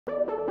It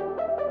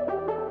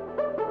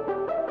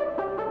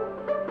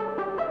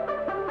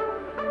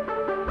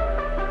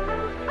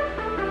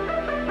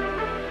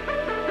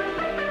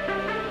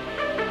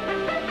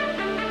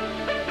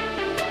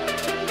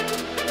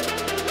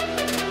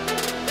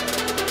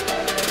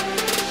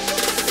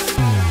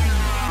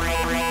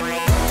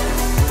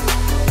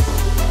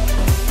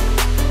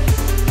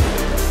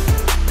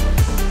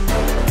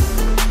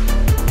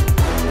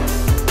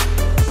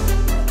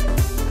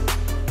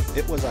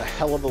was a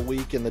hell of a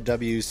week in the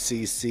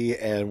WCC,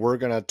 and we're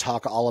going to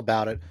talk all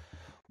about it.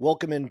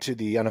 Welcome into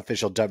the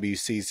unofficial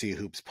WCC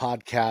Hoops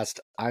podcast.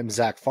 I'm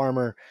Zach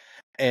Farmer,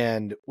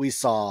 and we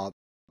saw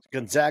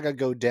Gonzaga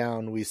go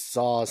down. We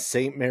saw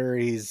St.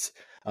 Mary's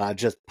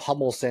just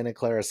pummel Santa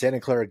Clara. Santa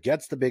Clara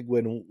gets the big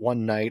win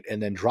one night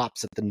and then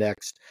drops it the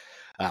next.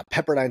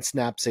 Pepperdine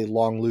snaps a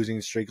long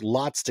losing streak.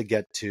 Lots to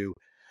get to.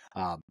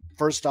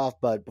 First off,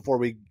 but before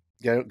we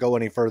go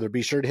any further,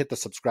 be sure to hit the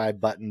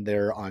subscribe button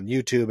there on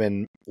YouTube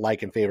and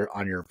like and favorite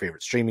on your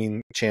favorite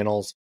streaming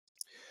channels.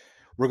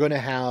 We're going to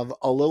have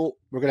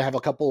a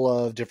couple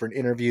of different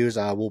interviews.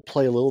 We'll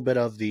play a little bit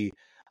of the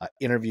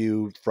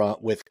interview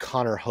with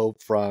Connor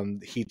Hope from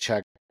the Heat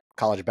Check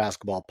College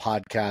Basketball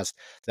podcast.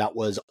 That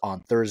was on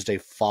Thursday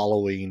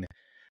following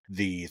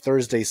the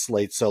Thursday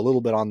slate. So a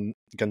little bit on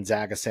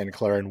Gonzaga, Santa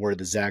Clara, and where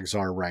the Zags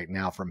are right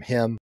now from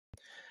him.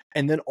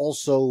 And then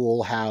also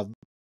we'll have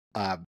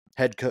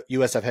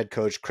USF head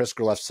coach Chris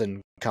Gerlufsen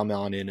come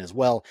on in as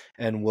well,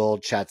 and we'll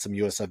chat some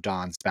USF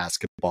Dons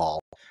basketball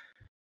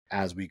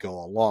as we go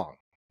along.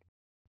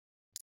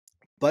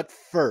 But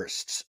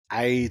first,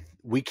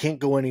 we can't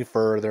go any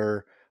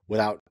further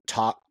without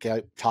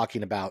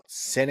talking about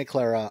Santa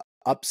Clara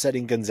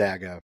upsetting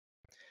Gonzaga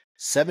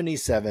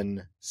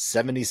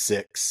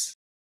 77-76.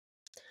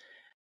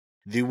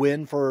 The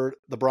win for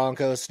the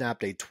Broncos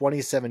snapped a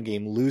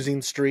 27-game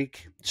losing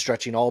streak,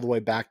 stretching all the way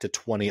back to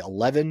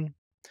 2011.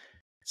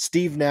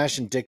 Steve Nash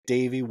and Dick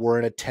Davey were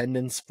in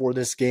attendance for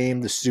this game.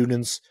 The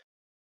students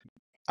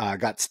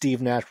got Steve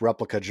Nash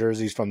replica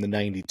jerseys from the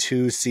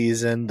 92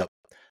 season.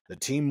 The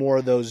team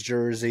wore those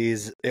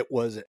jerseys. It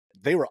was an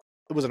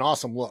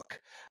awesome look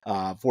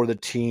for the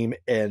team,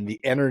 and the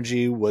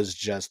energy was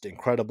just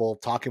incredible.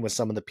 Talking with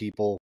some of the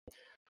people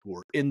who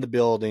were in the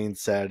building,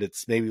 said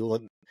it's maybe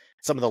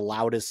some of the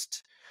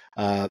loudest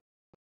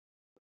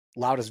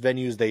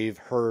venues they've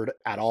heard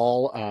at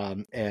all,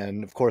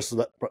 and of course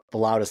the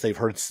loudest they've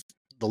heard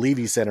the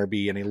Leavey Center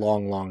be in a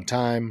long, long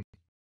time.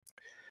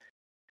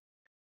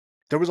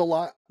 There was a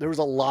lot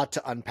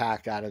to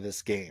unpack out of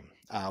this game.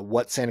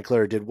 What Santa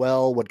Clara did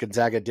well, what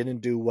Gonzaga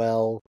didn't do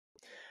well,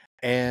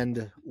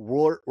 and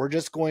we're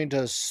just going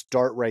to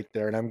start right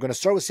there. And I'm going to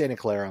start with Santa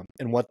Clara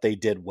and what they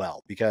did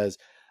well, because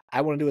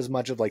I want to do as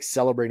much of like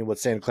celebrating what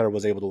Santa Clara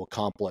was able to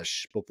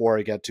accomplish before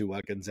I get to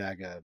what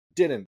Gonzaga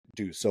didn't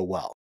do so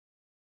well.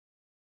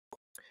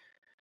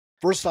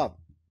 First off,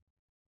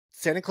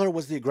 Santa Clara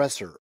was the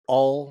aggressor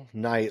all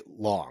night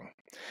long.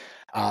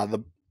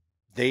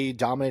 They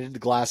dominated the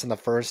glass in the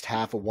first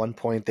half. At one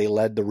point, they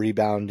led the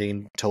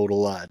rebounding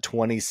total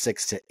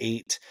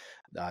 26-8.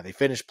 They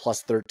finished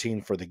plus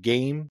 13 for the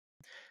game.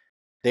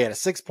 They had a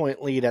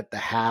 6-point lead at the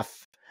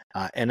half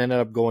and ended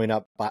up going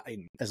up by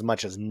as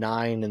much as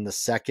 9 in the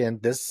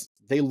second.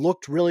 They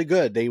looked really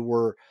good. They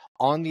were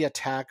on the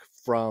attack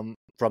from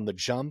the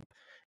jump,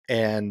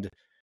 and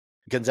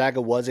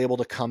Gonzaga was able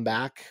to come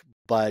back,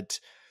 but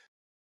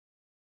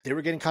they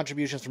were getting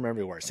contributions from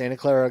everywhere. Santa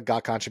Clara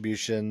got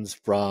contributions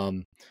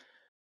from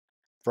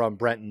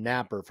Brenton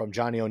Napper, from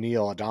Johnny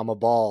O'Neal, Adama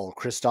Ball,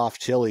 Christoph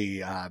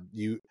Tilley.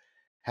 You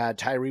had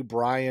Tyree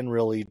Bryan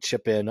really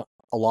chip in a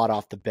lot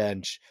off the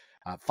bench.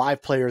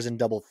 5 players in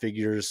double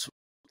figures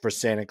for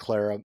Santa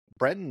Clara.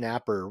 Brenton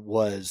Napper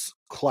was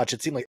clutch.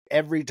 It seemed like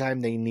every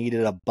time they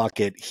needed a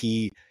bucket,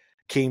 he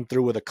came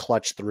through with a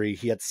clutch 3.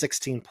 He had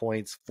 16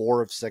 points,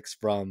 4 of 6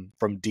 from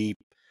deep.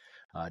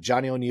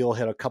 Johnny O'Neal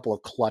hit a couple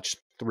of clutch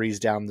 3s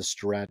down the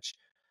stretch.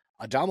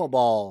 Adama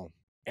Ball,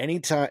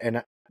 anytime, and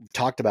I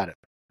talked about it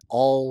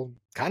all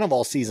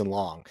season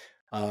long,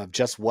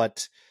 just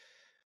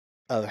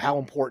how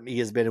important he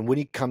has been, and when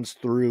he comes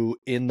through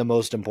in the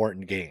most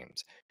important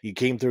games. He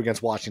came through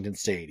against Washington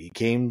State. He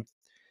came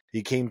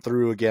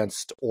through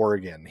against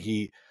Oregon.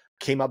 He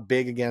came up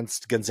big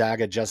against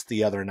Gonzaga just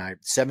the other night.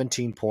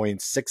 17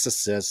 points, 6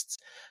 assists.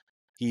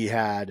 He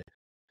had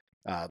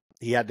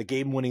the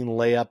game-winning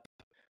layup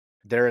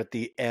there at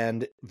the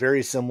end,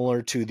 very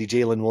similar to the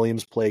Jalen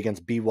Williams play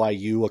against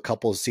BYU a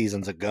couple of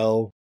seasons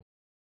ago.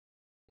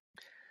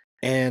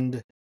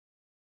 And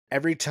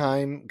every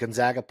time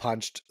Gonzaga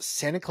punched,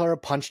 Santa Clara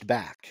punched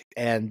back.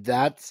 And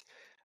I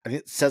think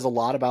it says a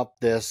lot about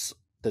this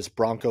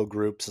Bronco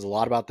group, says a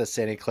lot about the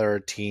Santa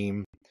Clara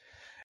team,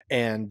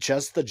 and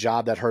just the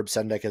job that Herb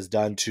Sendek has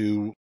done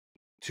to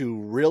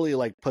really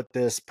like put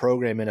this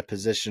program in a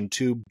position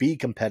to be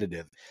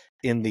competitive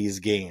in these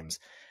games.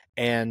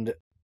 And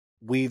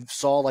we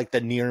saw like the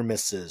near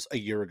misses a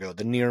year ago,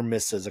 the near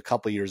misses a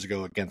couple years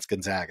ago against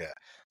Gonzaga,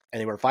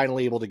 and they were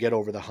finally able to get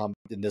over the hump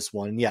in this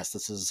one. Yes,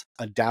 this is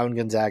a down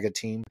Gonzaga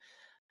team,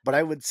 But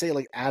I would say,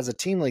 like, as a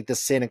team, like, the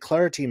Santa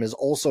Clara team is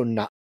also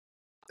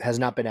has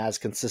not been as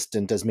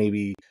consistent as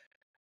maybe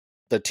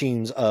the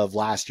teams of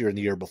last year and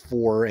the year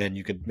before, and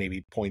you could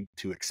maybe point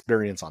to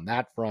experience on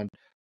that front.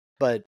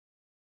 But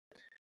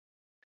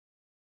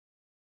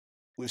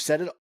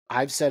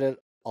I've said it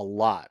a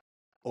lot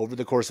over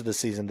the course of the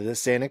season that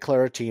this Santa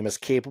Clara team is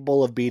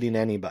capable of beating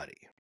anybody.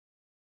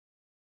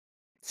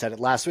 Said it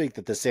last week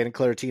that the Santa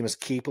Clara team is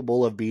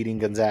capable of beating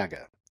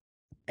Gonzaga.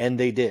 And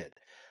they did.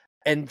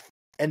 And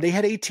they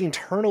had 18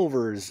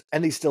 turnovers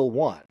and they still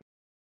won.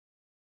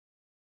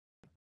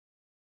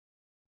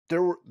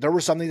 There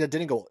were something that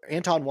didn't go.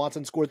 Anton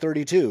Watson scored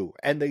 32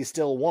 and they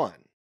still won.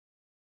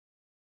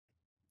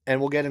 And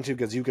we'll get into,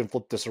 because you can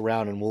flip this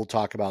around and we'll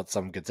talk about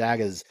some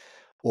Gonzaga's,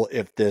 well,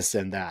 if this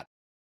and that.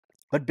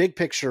 But big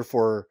picture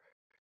for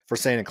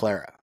Santa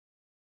Clara.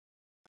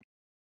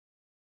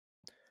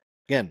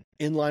 Again,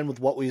 in line with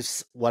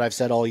what I've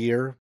said all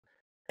year.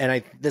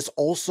 And this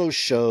also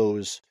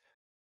shows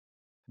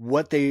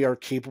what they are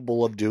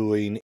capable of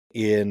doing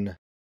in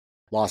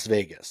Las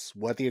Vegas,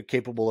 what they are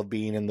capable of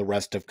being in the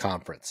rest of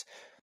conference.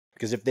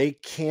 Because if they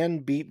can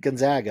beat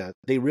Gonzaga,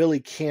 they really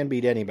can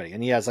beat anybody.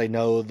 And yes, I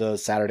know the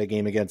Saturday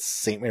game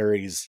against St.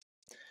 Mary's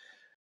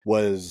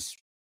was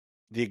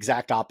the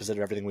exact opposite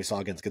of everything we saw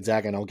against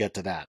Gonzaga, and I'll get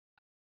to that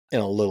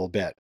in a little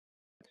bit.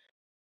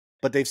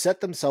 But they've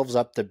set themselves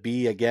up to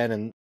be,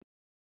 again,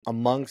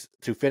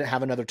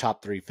 have another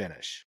top 3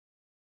 finish.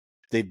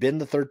 They've been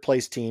the third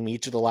place team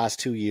each of the last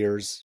 2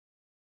 years.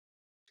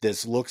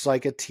 This looks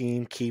like a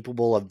team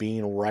capable of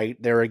being right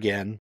there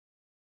again.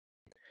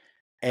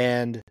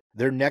 And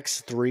their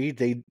next 3,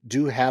 they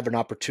do have an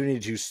opportunity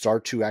to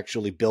start to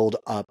actually build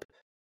up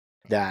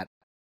that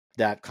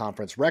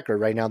conference record.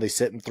 Right now they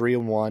sit in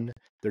 3-1.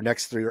 Their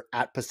next 3 are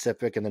at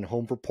Pacific and then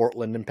home for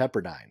Portland and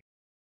Pepperdine.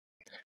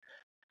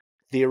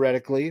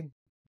 Theoretically,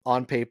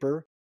 on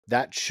paper,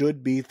 that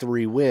should be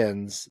 3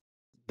 wins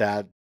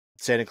that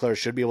Santa Clara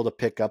should be able to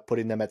pick up,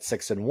 putting them at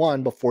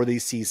 6-1 before they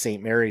see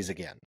St. Mary's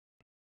again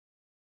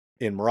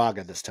in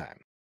Moraga this time.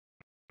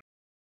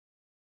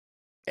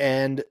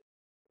 And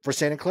for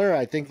Santa Clara,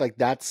 I think like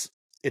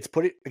it's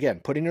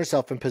putting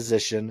yourself in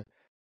position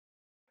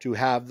to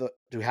have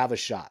a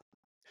shot.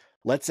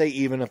 Let's say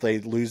even if they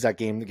lose that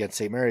game against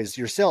St. Mary's,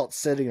 you're still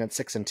sitting at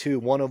 6-2.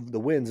 One of the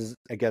wins is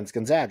against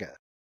Gonzaga.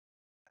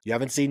 You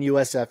haven't seen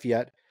USF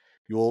yet.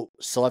 You'll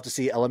still have to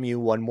see LMU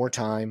one more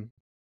time.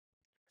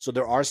 So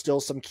there are still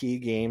some key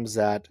games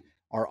that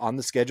are on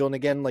the schedule. And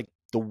again, like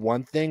the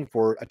one thing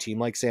for a team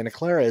like Santa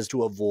Clara is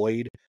to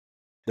avoid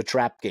the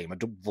trap game,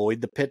 and to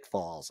avoid the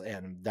pitfalls.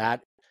 And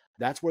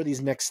that's where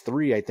these next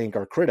 3, I think,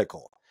 are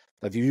critical.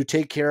 If you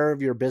take care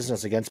of your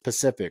business against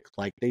Pacific,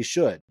 like they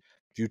should,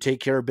 if you take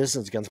care of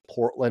business against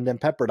Portland and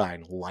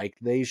Pepperdine, like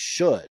they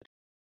should,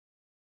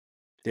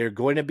 they're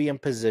going to be in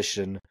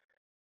position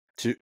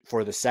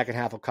for the second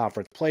half of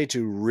conference play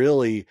to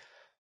really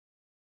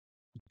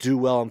do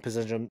well and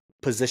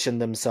position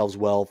themselves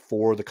well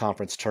for the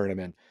conference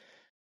tournament.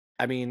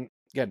 I mean,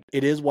 again,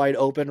 it is wide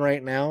open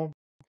right now,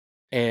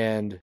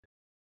 and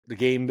the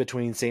game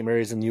between St.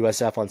 Mary's and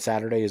USF on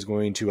Saturday is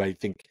going to, I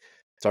think,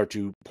 start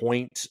to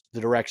point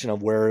the direction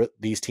of where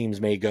these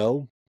teams may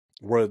go,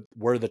 where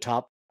the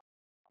top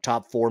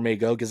 4 may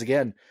go. Because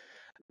again,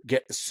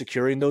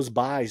 securing those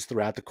buys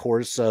throughout the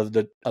course of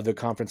the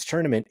conference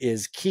tournament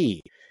is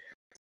key.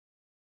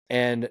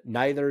 And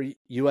neither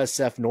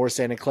USF nor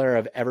Santa Clara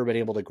have ever been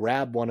able to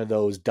grab one of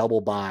those double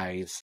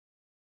buys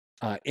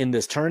in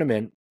this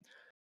tournament.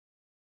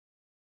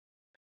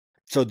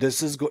 So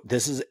this is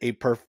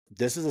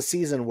a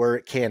season where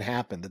it can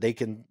happen, that they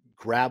can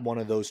grab one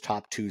of those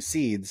top 2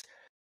 seeds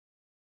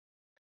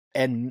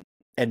and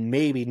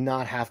maybe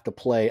not have to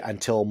play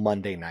until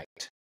Monday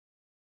night.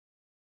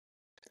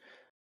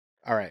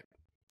 All right.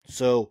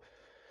 So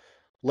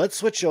let's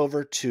switch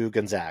over to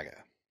Gonzaga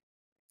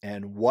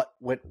and what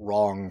went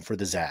wrong for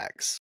the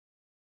Zags.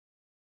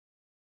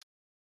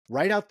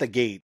 Right out the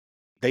gate,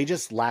 they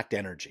just lacked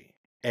energy,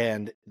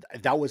 and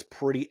that was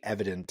pretty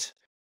evident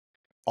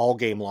all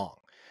game long.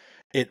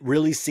 It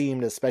really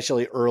seemed,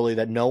 especially early,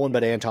 that no one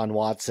but Anton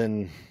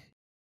Watson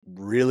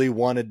really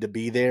wanted to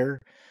be there.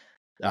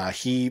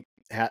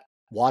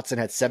 Watson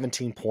had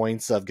 17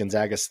 points of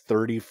Gonzaga's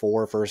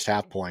 34 first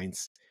half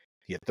points.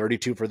 He had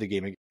 32 for the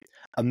game.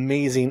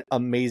 Amazing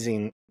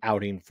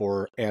outing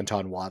for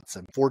Anton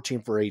Watson.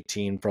 14 for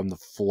 18 from the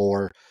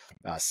floor,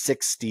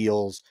 6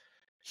 steals.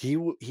 He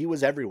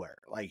was everywhere.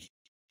 Like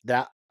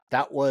that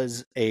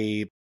was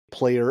a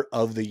player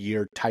of the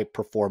year type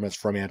performance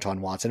from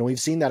Anton Watson. And we've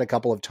seen that a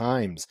couple of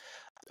times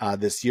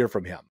this year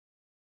from him.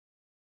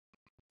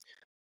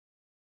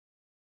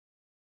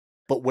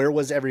 But where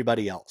was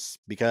everybody else?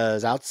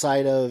 Because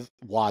outside of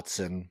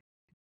Watson,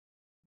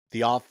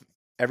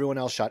 everyone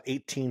else shot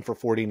 18 for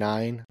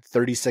 49,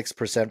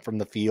 36% from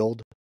the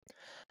field.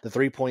 The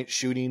 3-point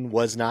shooting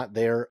was not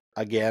there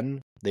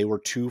again. They were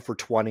 2 for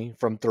 20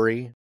 from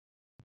 3.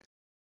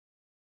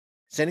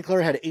 Santa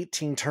Clara had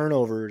 18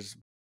 turnovers,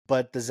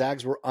 but the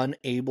Zags were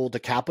unable to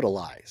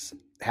capitalize.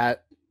 Had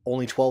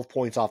only 12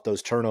 points off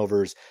those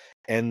turnovers,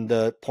 And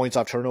the points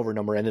off turnover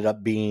number ended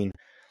up being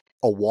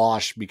a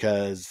wash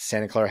because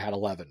Santa Clara had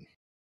 11.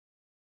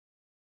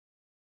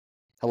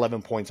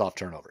 11 points off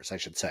turnovers, I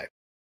should say.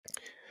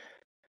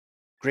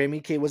 Graham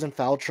Ike was in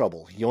foul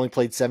trouble. He only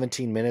played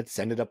 17 minutes,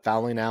 ended up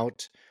fouling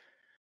out,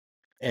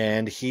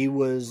 and he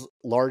was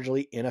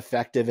largely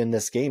ineffective in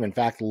this game. In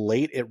fact,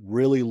 late it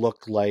really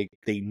looked like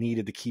they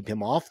needed to keep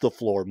him off the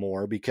floor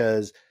more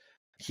because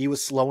he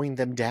was slowing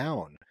them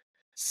down.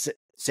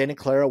 Santa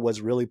Clara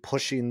was really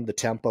pushing the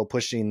tempo,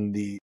 pushing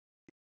the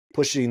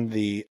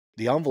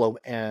envelope,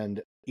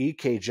 and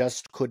Ike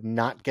just could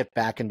not get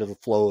back into the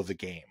flow of the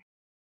game.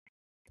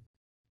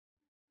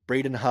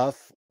 Braden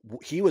Huff,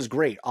 he was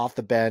great off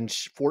the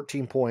bench,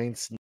 14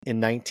 points in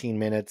 19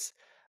 minutes.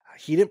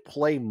 He didn't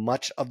play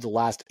much of the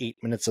last 8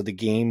 minutes of the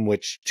game,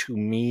 which to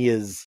me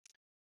is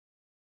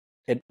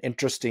an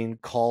interesting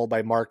call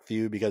by Mark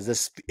Few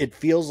because it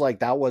feels like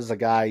that was a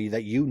guy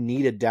that you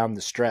needed down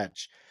the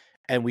stretch,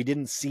 and we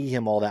didn't see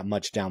him all that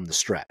much down the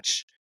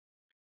stretch.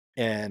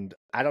 And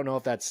I don't know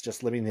if that's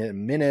just limiting him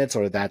in minutes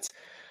or that's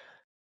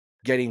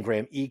getting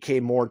Graham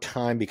Ike more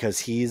time because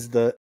he's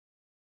the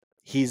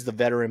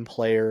veteran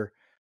player.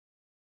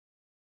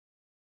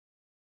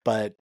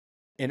 But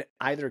in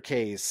either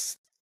case,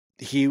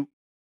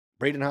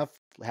 Braden Huff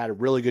had a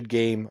really good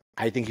game.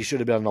 I think he should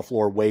have been on the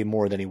floor way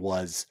more than he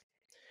was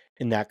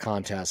in that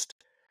contest.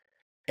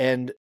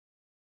 And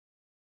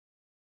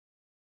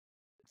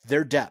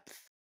their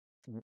depth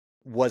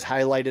was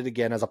highlighted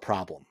again as a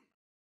problem.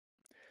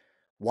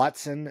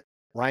 Watson,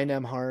 Ryan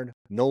Emhard,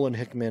 Nolan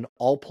Hickman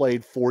all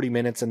played 40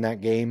 minutes in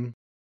that game.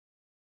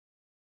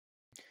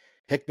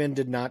 Hickman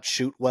did not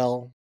shoot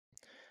well.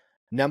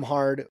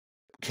 Nemhard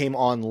came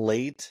on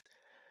late,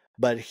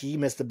 but he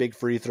missed a big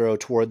free throw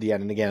toward the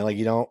end. And again, like,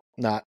 you don't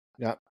not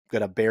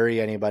going to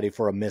bury anybody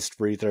for a missed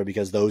free throw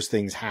because those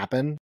things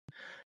happen.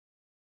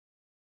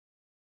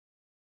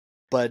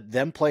 But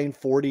them playing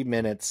 40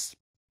 minutes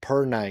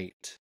per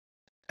night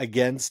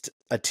against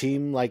a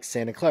team like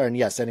Santa Clara, and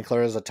yes, Santa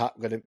Clara is a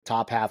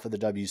top half of the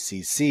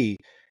WCC,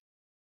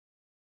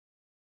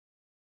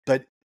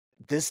 but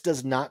this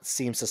does not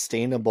seem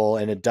sustainable,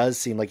 and it does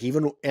seem like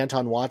even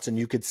Anton Watson,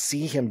 you could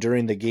see him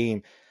during the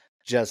game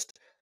just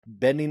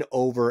bending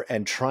over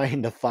and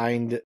trying to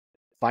find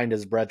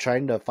his breath,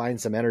 trying to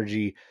find some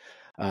energy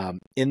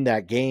in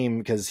that game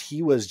because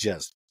he was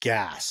just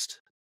gassed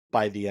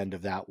by the end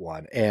of that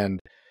one. And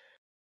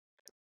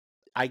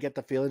I get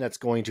the feeling that's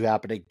going to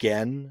happen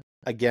again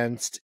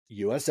against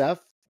USF.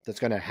 That's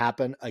going to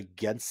happen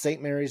against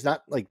St. Mary's,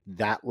 not like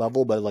that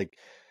level, but like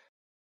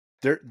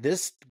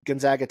this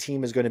Gonzaga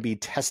team is going to be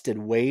tested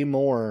way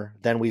more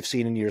than we've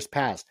seen in years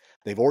past.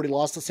 They've already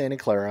lost to Santa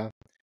Clara.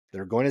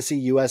 They're going to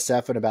see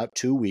USF in about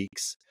 2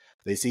 weeks.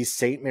 They see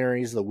St.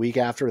 Mary's the week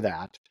after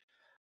that.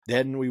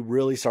 Then we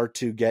really start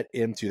to get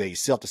into, they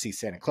still have to see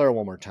Santa Clara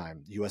one more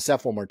time,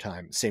 USF one more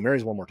time, St.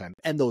 Mary's one more time.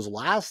 And those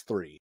last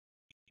 3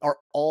 are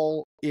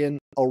all in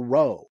a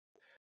row.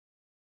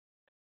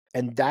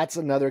 And that's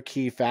another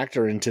key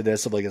factor into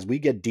this of like, as we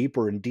get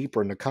deeper and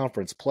deeper into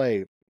conference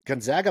play,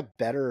 Gonzaga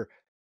better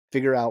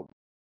figure out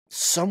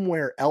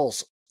somewhere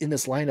else in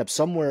this lineup,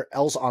 somewhere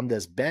else on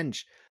this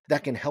bench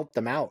that can help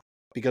them out.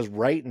 Because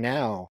right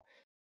now,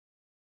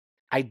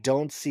 I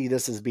don't see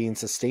this as being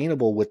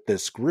sustainable with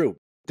this group.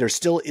 There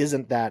still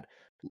isn't that.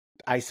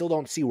 I still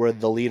don't see where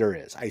the leader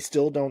is. I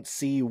still don't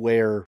see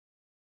where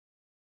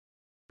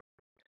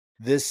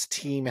this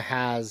team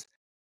has.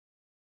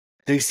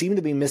 They seem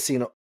to be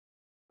missing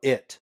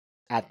it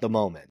at the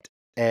moment.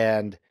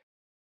 And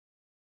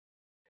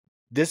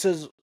there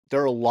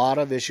are a lot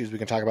of issues we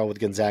can talk about with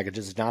Gonzaga.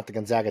 This is not the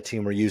Gonzaga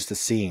team we're used to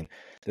seeing.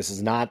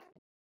 There's not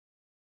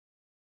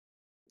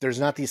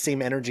the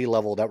same energy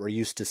level that we're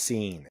used to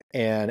seeing.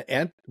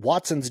 And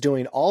Watson's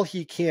doing all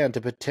he can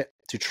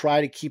to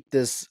try to keep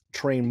this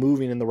train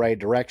moving in the right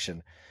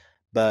direction.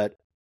 But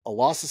a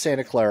loss to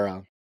Santa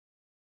Clara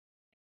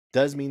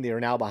does mean they are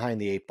now behind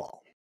the 8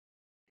 ball.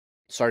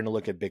 Starting to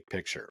look at big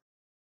picture.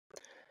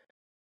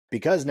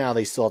 Because now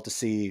they still have to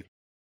see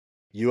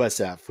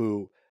USF,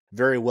 who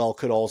very well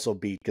could also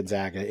beat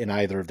Gonzaga in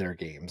either of their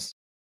games.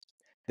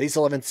 They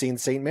still haven't seen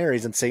St.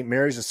 Mary's, and St.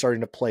 Mary's is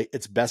starting to play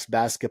its best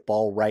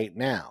basketball right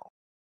now.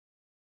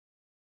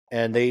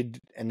 And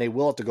they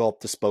will have to go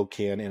up to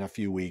Spokane in a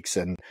few weeks.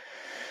 And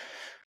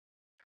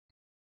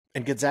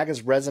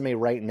Gonzaga's resume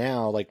right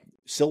now, like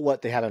still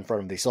what they have in front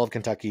of them. They still have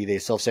Kentucky. They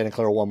still have Santa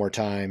Clara one more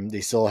time.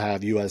 They still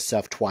have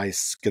USF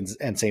twice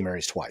and St.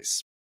 Mary's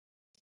twice.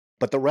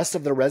 But the rest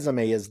of their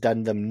resume has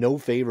done them no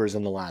favors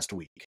in the last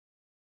week.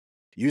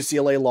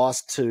 UCLA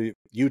lost to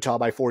Utah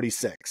by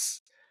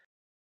 46.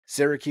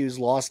 Syracuse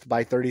lost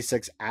by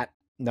 36 at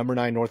number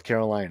 9 North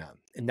Carolina.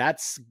 And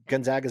that's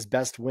Gonzaga's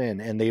best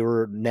win, and they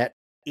were net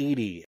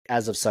 80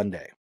 as of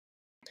Sunday.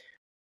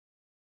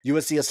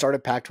 USC has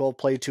started Pac-12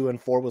 play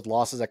 2-4 with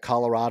losses at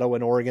Colorado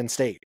and Oregon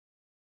State.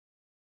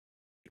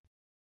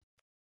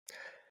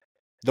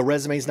 The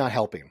resume's not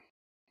helping,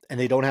 and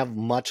they don't have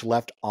much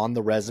left on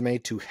the resume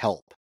to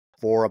help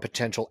for a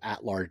potential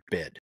at-large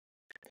bid.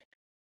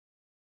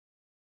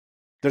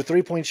 Their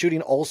 3-point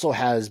shooting also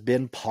has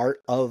been part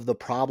of the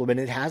problem, and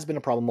it has been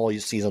a problem all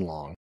season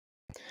long.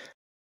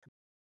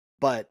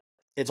 But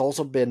it's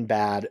also been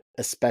bad,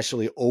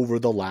 especially over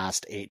the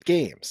last 8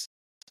 games.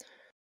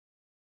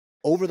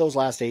 Over those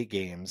last 8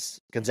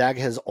 games,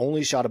 Gonzaga has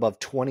only shot above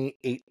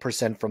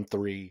 28% from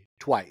 3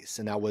 twice,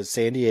 and that was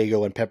San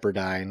Diego and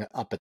Pepperdine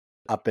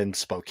up in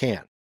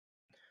Spokane.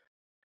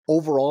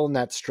 Overall, in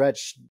that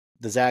stretch,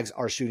 the Zags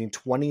are shooting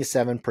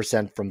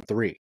 27% from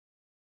 3.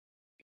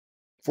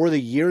 For the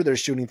year, they're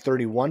shooting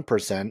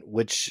 31%,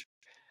 which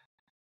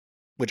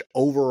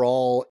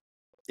overall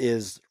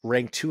is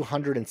ranked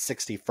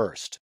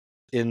 261st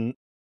in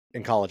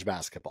college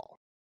basketball.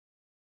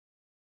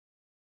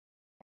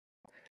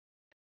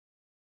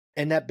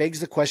 And that begs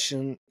the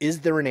question,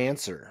 is there an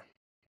answer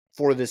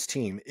for this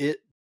team?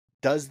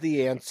 Does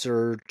the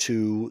answer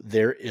to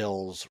their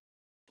ills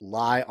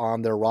lie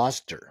on their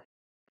roster?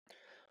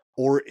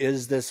 Or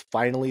is this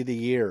finally the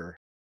year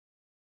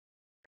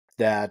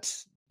that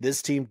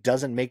this team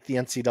doesn't make the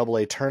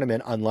NCAA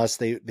tournament unless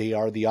they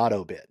are the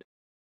auto bid?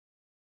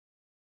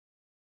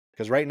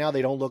 Because right now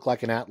they don't look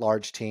like an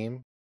at-large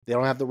team. They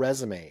don't have the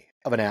resume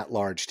of an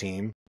at-large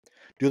team.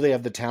 Do they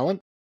have the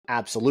talent?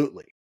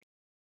 Absolutely.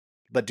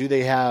 But do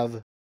they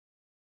have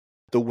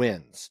the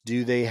wins?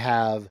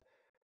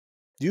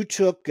 You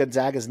took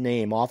Gonzaga's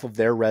name off of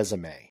their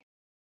resume.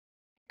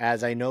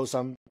 As I know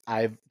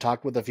I've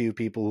talked with a few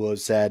people who have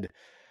said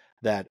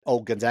that,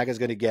 Gonzaga's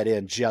going to get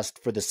in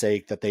just for the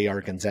sake that they are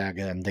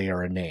Gonzaga and they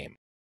are a name.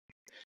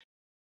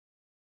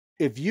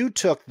 If you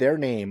took their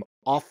name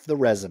off the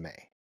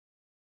resume,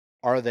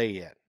 are they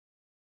in?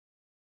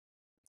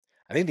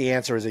 I think the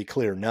answer is a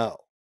clear no.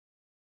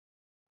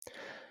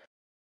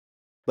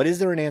 But is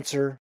there an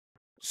answer?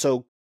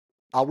 So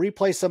I'll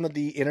replay some of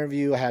the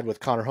interview I had with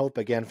Connor Hope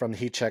again from the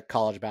Heat Check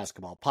College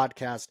Basketball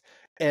Podcast,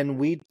 and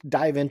we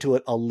dive into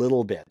it a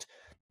little bit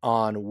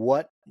on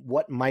what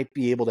might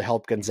be able to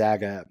help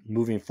Gonzaga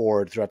moving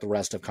forward throughout the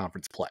rest of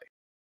conference play.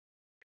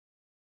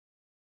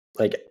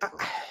 Like,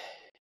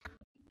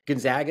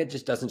 Gonzaga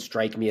just doesn't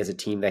strike me as a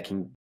team that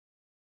can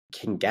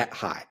get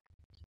hot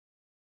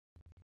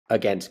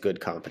against good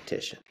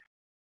competition.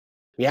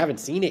 We haven't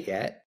seen it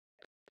yet.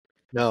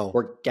 No.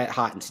 Or get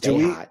hot and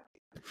stay hot.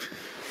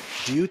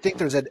 Do you think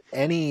there's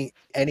any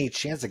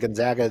chance that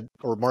Gonzaga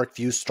or Mark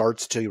Few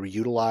starts to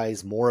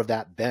utilize more of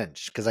that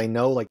bench? Because I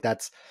know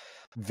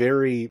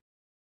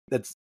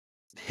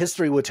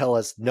history would tell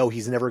us, no,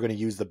 he's never going to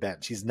use the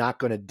bench. He's not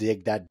going to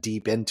dig that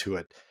deep into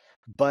it.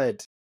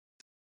 But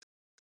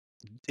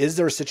is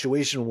there a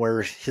situation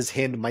where his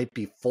hand might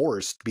be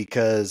forced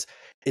because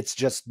it's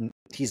just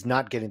he's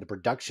not getting the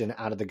production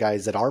out of the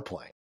guys that are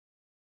playing?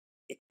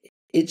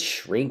 It's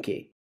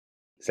shrinking,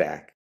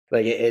 Zach.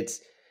 Like it's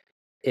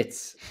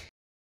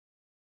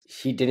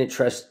he didn't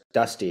trust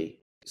Dusty,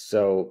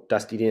 so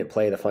Dusty didn't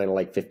play the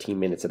final 15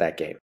 minutes of that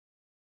game.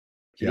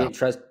 He didn't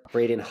trust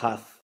Braden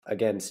Huff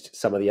against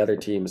some of the other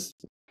teams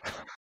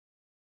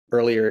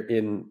earlier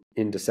in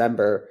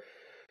December,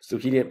 so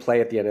he didn't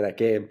play at the end of that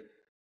game.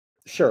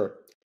 Sure,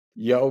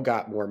 Yo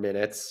got more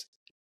minutes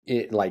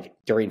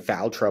during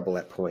foul trouble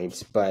at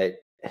points, but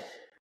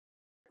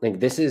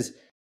this is,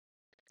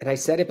 and I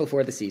said it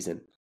before the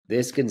season,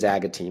 this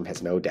Gonzaga team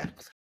has no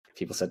depth.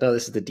 People said, no,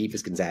 this is the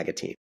deepest Gonzaga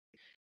team.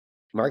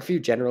 Mark Few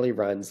generally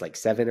runs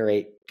 7 or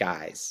 8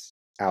 guys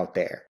out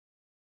there.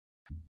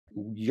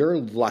 You're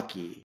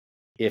lucky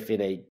if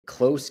in a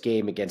close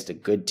game against a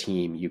good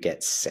team, you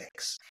get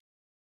 6.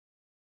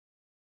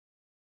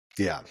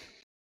 Yeah.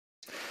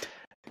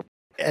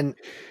 And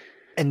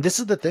this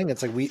is the thing.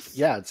 It's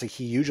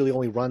he usually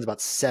only runs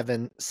about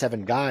seven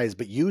guys,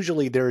 but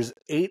usually there's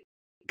 8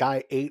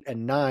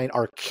 and 9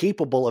 are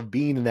capable of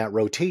being in that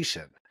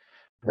rotation.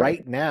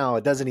 Right now,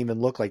 it doesn't even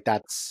look like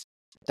that's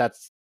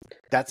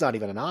not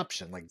even an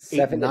option. 8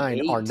 and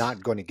 9 are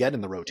not going to get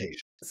in the rotation.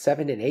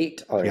 7 and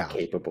 8 are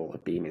capable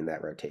of being in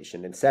that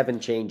rotation, and 7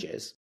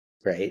 changes,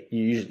 right?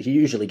 He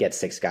usually gets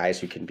 6 guys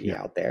who can be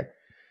out there.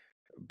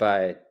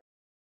 But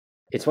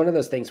it's one of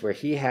those things where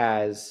he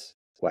has,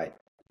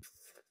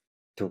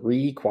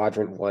 3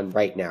 quadrant 1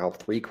 right now,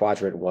 3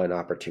 quadrant 1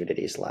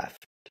 opportunities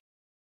left.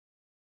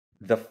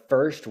 The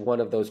first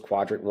one of those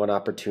quadrant 1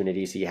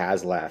 opportunities he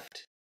has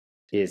left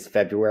is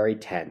February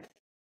 10th.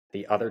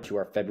 The other 2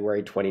 are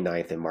February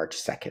 29th and March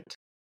 2nd.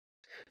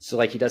 So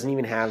he doesn't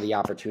even have the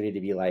opportunity to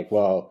be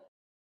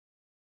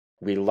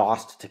we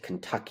lost to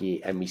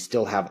Kentucky and we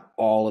still have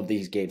all of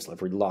these games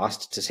left. We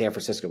lost to San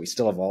Francisco. We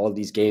still have all of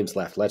these games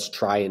left. Let's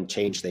try and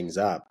change things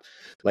up.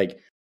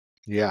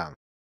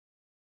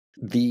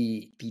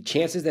 The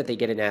chances that they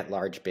get an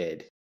at-large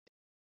bid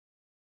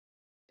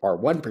are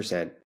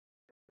 1%,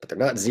 but they're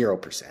not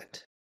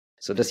 0%.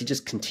 So does he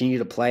just continue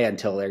to play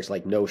until there's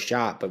no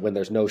shot? But when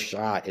there's no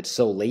shot, it's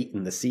so late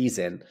in the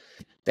season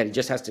that he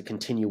just has to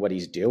continue what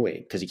he's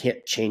doing because he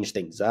can't change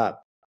things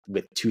up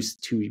with two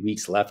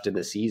weeks left in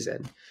the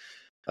season.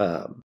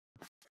 I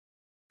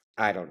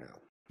don't know.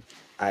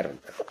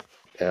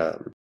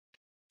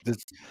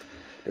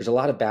 There's a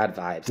lot of bad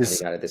vibes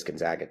coming out of this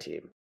Gonzaga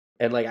team.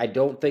 And I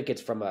don't think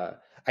it's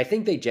I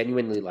think they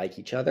genuinely like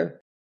each other.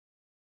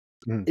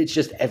 Mm. It's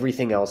just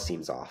everything else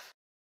seems off.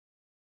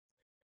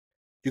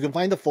 You can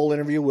find the full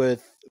interview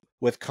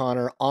with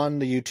Connor on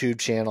the YouTube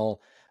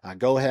channel.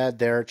 Go ahead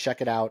there,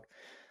 check it out.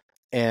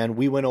 And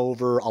we went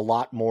over a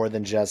lot more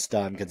than just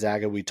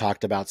Gonzaga. We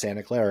talked about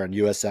Santa Clara and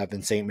USF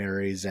and St.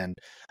 Mary's, and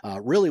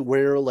really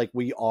where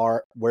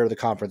where the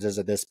conference is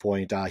at this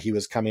point. He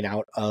was coming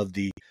out of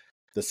the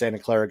Santa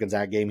Clara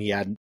Gonzaga game. He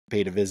had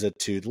paid a visit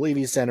to the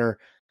Leavey Center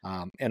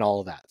and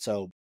all of that.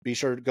 So be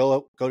sure to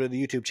go to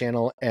the YouTube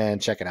channel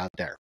and check it out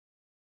there.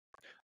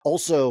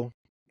 Also,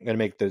 I'm going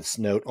to make this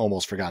note.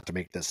 Almost forgot to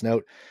make this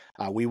note.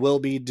 I will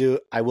be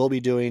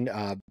doing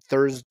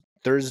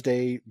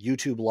Thursday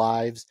YouTube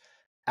lives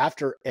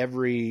after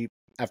every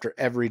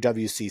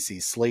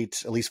WCC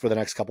slate, at least for the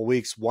next couple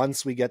weeks.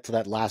 Once we get to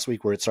that last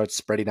week where it starts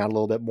spreading out a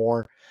little bit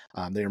more,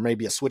 there may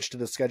be a switch to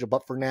the schedule.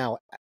 But for now,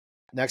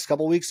 next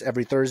couple weeks,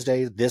 every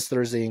Thursday, this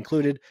Thursday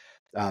included,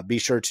 be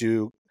sure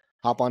to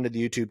hop onto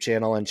the YouTube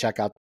channel and check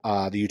out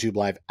the YouTube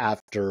live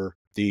after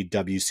the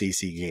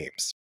WCC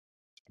games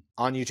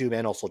on YouTube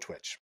and also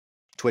Twitch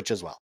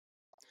as well.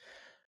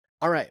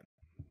 All right.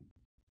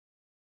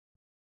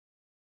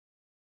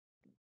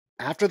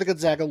 After the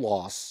Gonzaga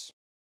loss,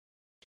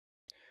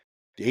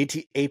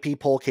 the AP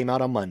poll came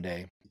out on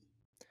Monday,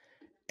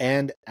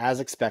 and as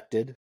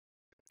expected,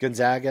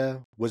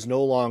 Gonzaga was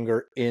no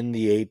longer in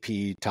the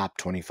AP top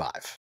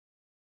 25.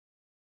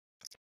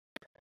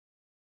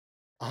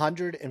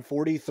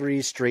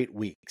 143 straight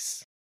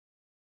weeks.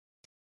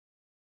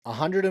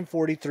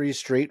 143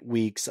 straight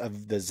weeks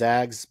of the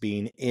Zags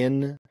being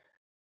in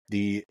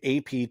the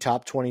AP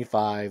top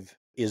 25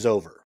 is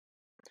over.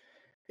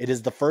 It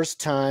is the first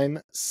time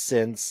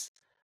since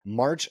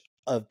March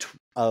 13th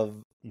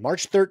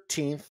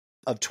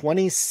of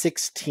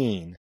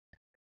 2016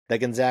 that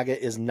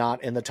Gonzaga is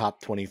not in the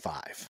top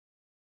 25.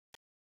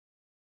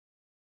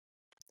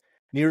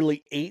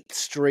 Nearly 8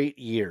 straight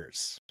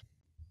years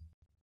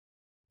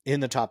in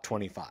the top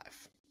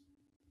 25.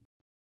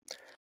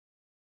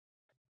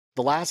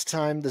 The last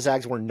time the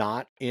Zags were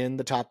not in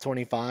the top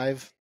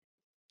 25,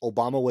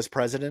 Obama was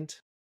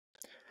president.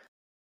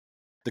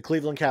 The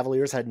Cleveland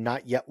Cavaliers had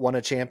not yet won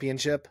a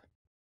championship.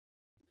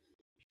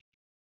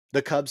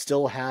 The Cubs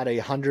still had a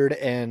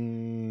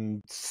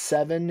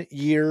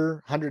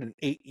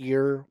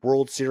 108-year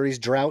World Series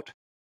drought.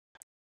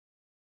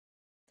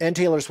 And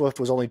Taylor Swift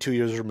was only 2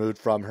 years removed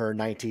from her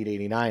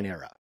 1989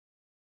 era.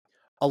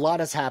 A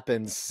lot has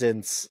happened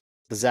since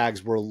the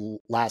Zags were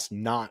last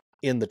not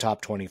in the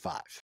top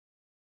 25.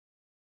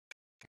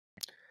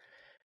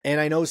 And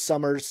I know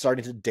some are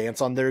starting to dance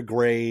on their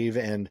grave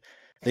and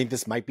think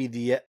this might be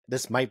the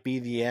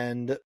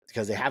end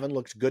because they haven't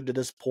looked good to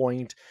this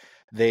point.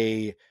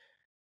 They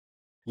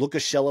look a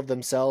shell of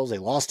themselves. They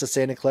lost to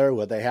Santa Clara,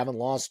 who they haven't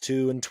lost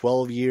to in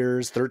 12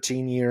 years,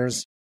 13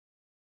 years.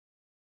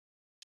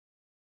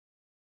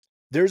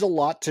 There's a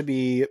lot of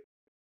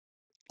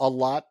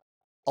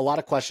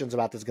questions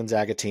about this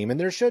Gonzaga team, and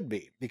there should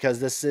be, because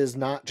this is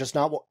not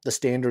the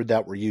standard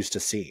that we're used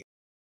to seeing.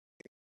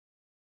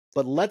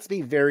 But let's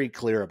be very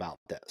clear about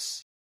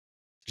this.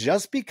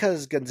 Just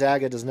because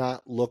Gonzaga does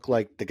not look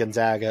like the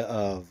Gonzaga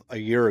of a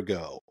year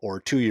ago,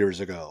 or 2 years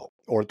ago,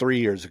 or 3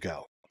 years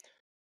ago,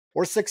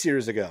 or 6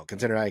 years ago,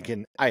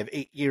 considering I have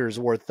 8 years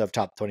worth of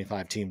top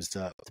 25 teams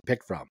to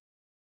pick from,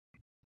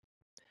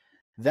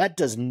 that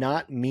does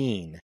not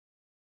mean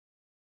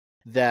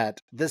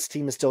that this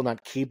team is still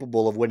not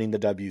capable of winning the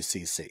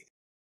WCC.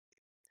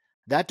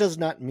 That does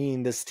not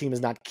mean this team is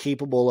not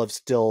capable of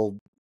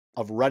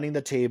running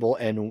the table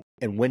and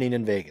winning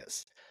in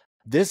Vegas.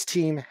 This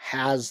team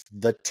has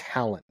the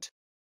talent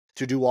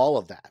to do all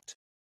of that.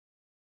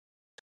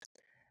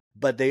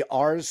 But they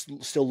are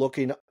still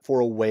looking for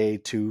a way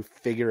to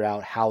figure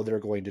out how they're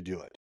going to do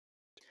it.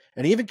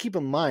 And even keep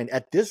in mind,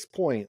 at this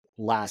point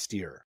last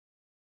year,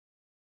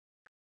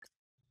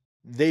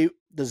 the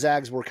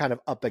Zags were kind of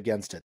up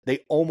against it.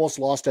 They almost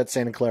lost at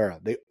Santa Clara.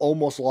 They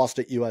almost lost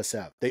at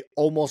USF. They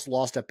almost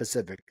lost at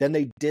Pacific. Then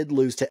they did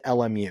lose to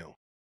LMU.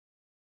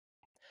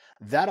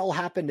 That all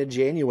happened in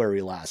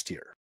January last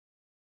year.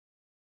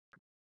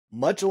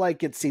 Much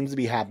like it seems to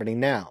be happening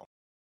now.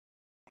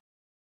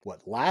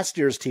 What last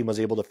year's team was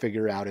able to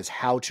figure out is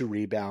how to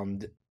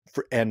rebound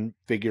and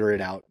figure it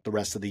out the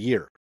rest of the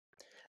year.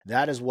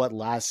 That is what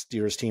last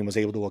year's team was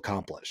able to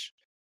accomplish.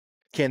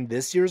 Can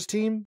this year's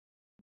team?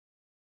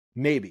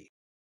 Maybe.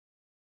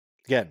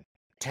 Again,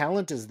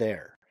 talent is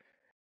there.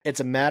 It's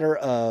a matter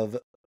of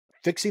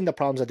fixing the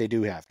problems that they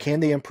do have. Can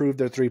they improve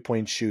their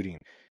three-point shooting?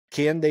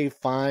 Can they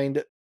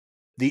find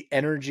the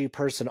energy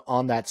person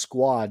on that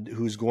squad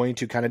who's going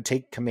to kind of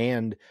take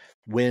command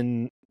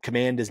when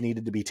command is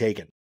needed to be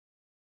taken?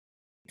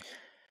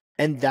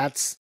 And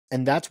that's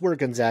where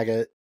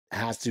Gonzaga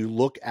has to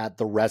look at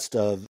the rest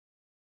of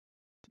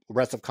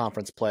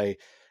conference play,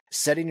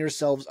 setting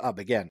yourselves up.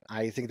 Again,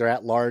 I think their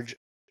at-large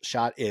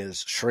shot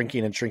is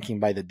shrinking and shrinking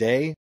by the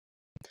day.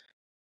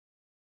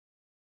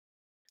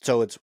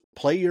 So it's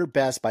play your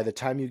best by the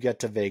time you get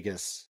to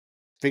Vegas.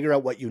 Figure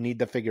out what you need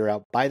to figure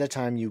out by the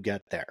time you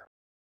get there.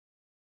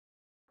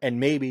 And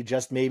maybe,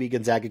 just maybe,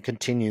 Gonzaga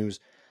continues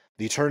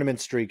the tournament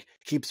streak,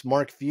 keeps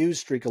Mark Few's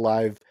streak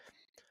alive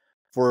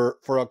for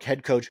a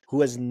head coach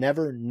who has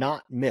never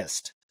not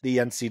missed the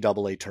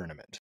NCAA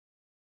tournament.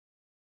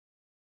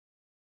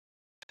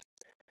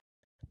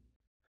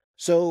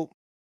 So,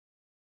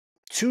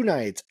 2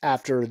 nights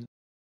after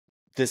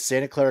this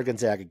Santa Clara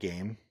Gonzaga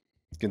game,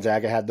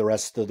 Gonzaga had the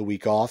rest of the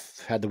week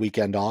off, had the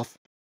weekend off.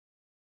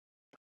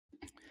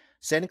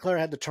 Santa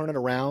Clara had to turn it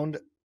around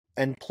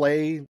and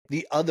play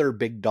the other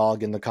big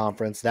dog in the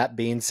conference, that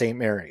being St.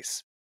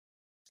 Mary's.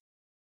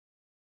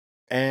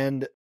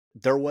 And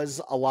there was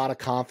a lot of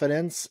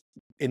confidence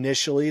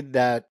initially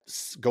that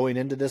going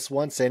into this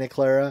one, Santa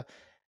Clara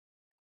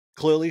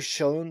clearly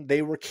shown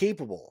they were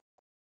capable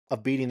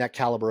of beating that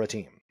caliber of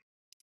team.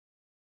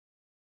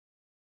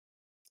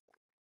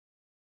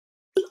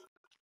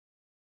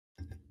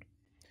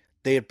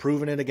 They had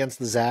proven it against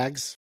the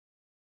Zags,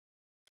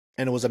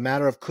 and it was a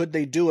matter of could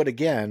they do it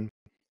again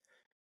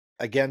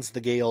against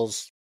the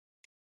Gaels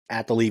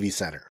at the Leavey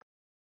Center.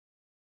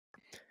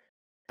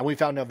 And we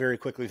found out very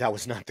quickly that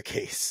was not the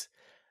case.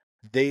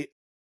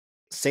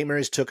 St.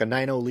 Mary's took a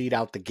 9-0 lead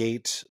out the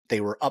gate. They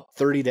were up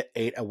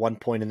 30-8 at one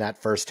point in that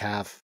first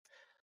half,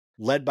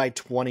 led by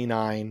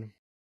 29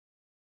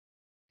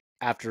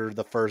 after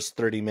the first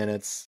 30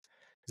 minutes.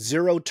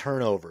 0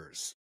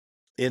 turnovers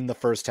in the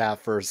first half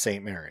for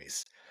St.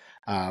 Mary's.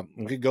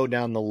 We could go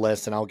down the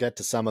list, and I'll get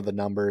to some of the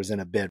numbers in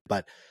a bit,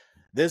 but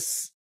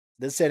this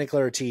Santa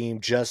Clara team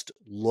just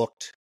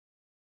looked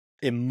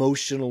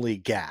emotionally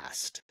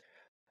gassed.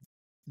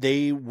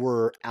 They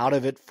were out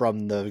of it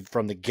from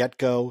the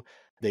get-go.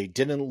 They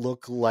didn't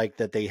look like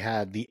that they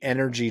had the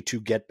energy to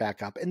get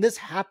back up. And this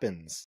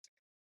happens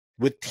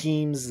with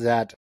teams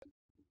that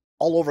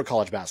all over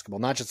college basketball,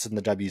 not just in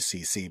the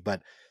WCC,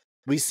 but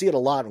we see it a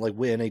lot. Like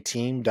when a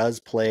team does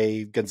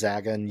play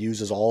Gonzaga and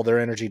uses all their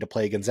energy to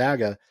play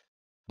Gonzaga,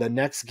 the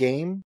next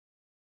game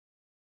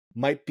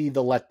might be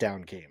the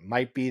letdown game,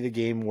 might be the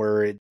game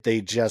where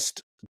they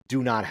just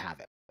do not have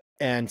it.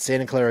 And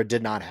Santa Clara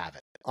did not have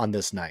it on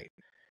this night.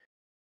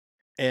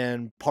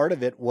 And part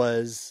of it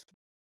was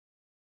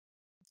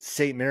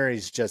St.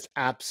 Mary's just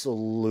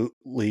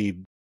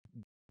absolutely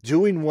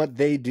doing what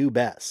they do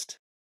best.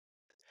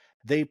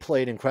 They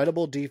played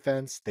incredible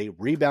defense. They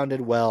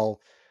rebounded well.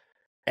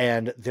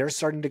 And they're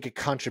starting to get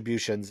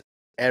contributions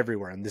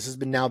everywhere. And this has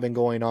now been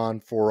going on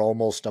for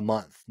almost a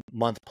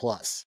month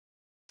plus.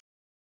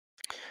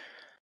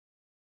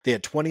 They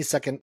had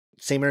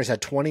St. Mary's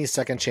had 20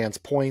 second chance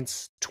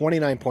points,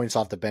 29 points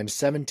off the bench,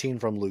 17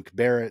 from Luke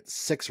Barrett,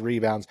 6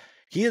 rebounds.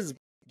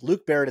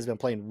 Luke Barrett has been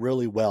playing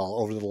really well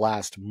over the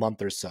last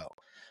month or so.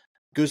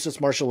 Gustas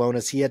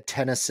Marshallonis, he had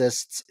 10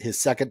 assists, his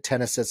second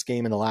 10 assist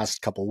game in the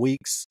last couple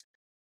weeks.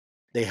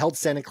 They held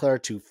Santa Clara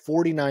to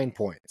 49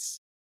 points.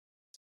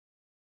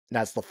 And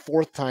that's the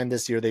 4th time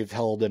this year they've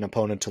held an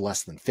opponent to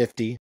less than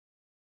 50.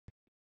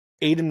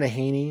 Aiden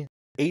Mahaney,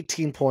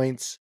 18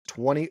 points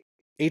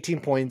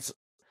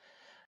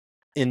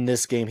in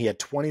this game. He had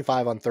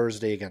 25 on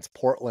Thursday against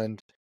Portland.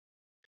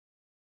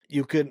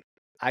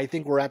 I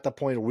think we're at the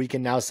point where we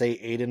can now say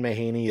Aiden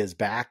Mahaney is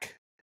back,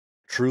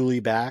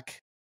 truly back.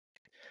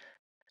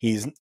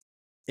 He's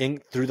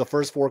through the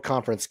first 4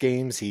 conference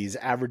games, he's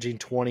averaging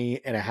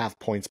 20.5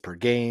 points per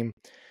game,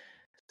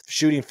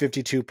 shooting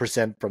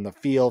 52% from the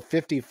field,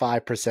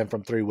 55%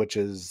 from 3, which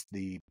is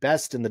the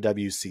best in the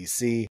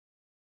WCC.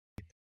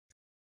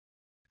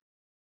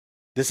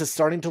 This is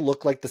starting to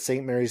look like the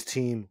St. Mary's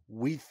team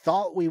we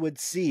thought we would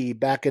see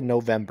back in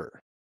November.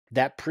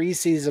 That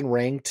preseason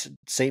ranked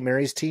St.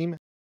 Mary's team,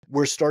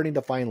 we're starting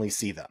to finally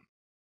see them.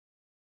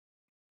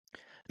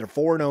 They're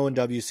 4-0 in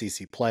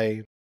WCC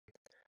play.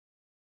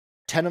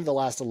 10 of the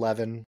last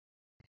 11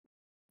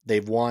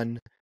 they've won.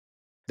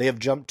 They have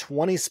jumped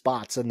 20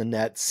 spots in the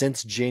net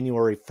since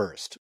January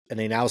 1st. And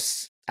they now,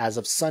 as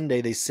of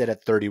Sunday, they sit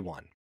at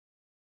 31.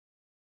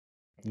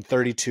 And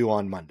 32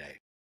 on Monday.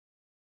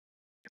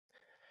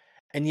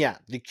 And yeah,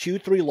 the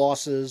Q3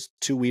 losses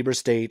to Weber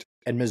State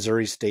and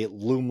Missouri State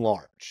loom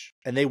large.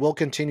 And they will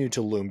continue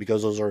to loom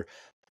because those are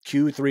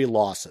Q3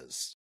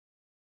 losses.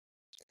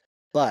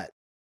 But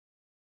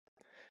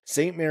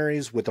St.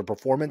 Mary's, with a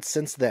performance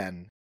since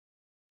then,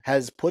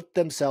 has put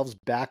themselves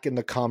back in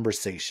the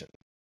conversation.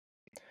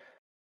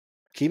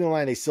 Keep in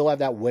mind, they still have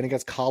that win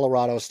against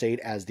Colorado State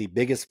as the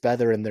biggest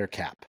feather in their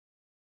cap.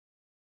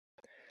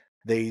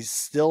 They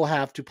still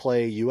have to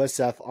play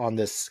USF on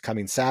this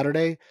coming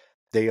Saturday.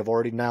 They have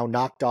already now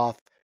knocked off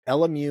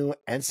LMU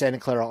and Santa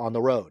Clara on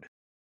the road.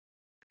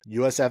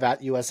 USF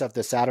at USF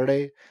this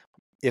Saturday.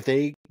 If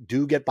they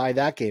do get by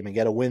that game and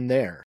get a win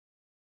there,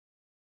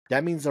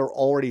 that means they're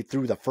already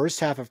through the first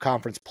half of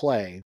conference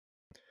play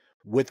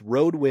with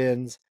road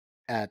wins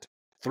at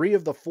 3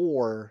 of the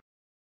 4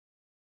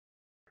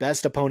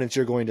 best opponents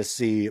you're going to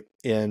see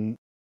in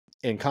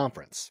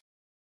conference.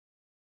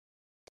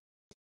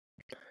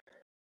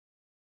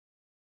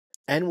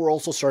 And we're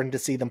also starting to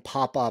see them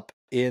pop up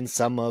in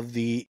some of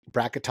the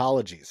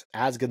bracketologies.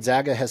 As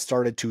Gonzaga has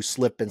started to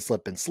slip,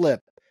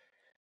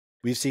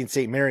 we've seen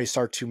St. Mary's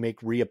start to make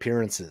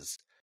reappearances.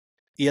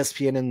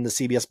 ESPN and the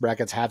CBS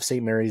brackets have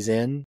St. Mary's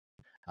in.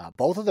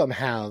 Both of them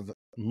have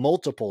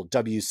multiple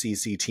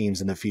WCC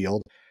teams in the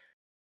field,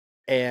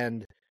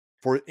 and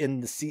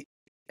in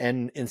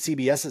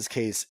CBS's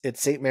case,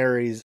 it's St.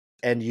 Mary's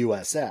and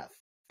USF.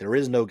 There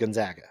is no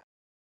Gonzaga.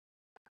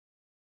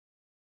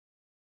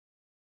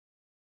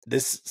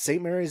 This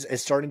St. Mary's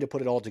is starting to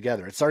put it all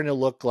together. It's starting to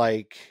look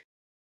like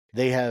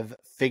they have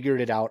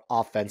figured it out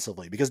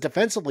offensively, because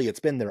defensively it's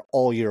been there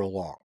all year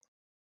long.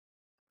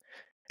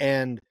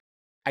 And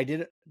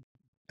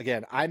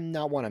I'm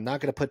not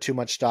going to put too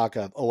much stock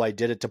of, I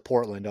did it to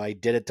Portland, I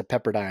did it to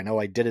Pepperdine,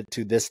 I did it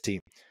to this team.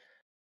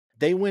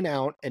 They went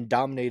out and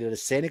dominated a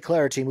Santa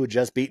Clara team who had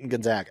just beaten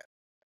Gonzaga.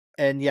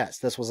 And yes,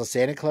 this was a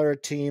Santa Clara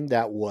team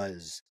that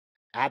was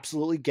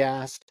absolutely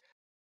gassed,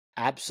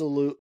 had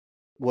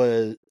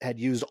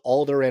used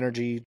all their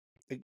energy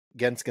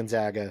against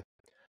Gonzaga.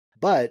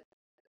 But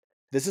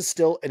this is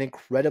still an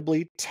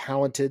incredibly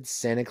talented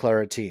Santa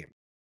Clara team.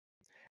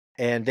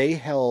 And they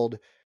held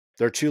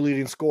their two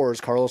leading scorers,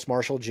 Carlos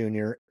Marshall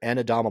Jr. and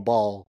Adama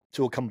Ball,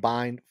 to a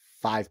combined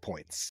 5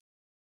 points.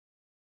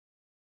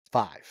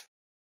 5.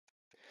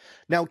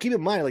 Now, keep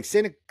in mind, like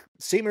St.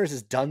 Mary's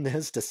has done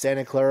this to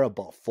Santa Clara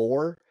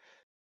before.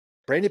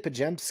 Brandon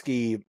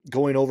Pajemski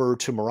going over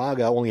to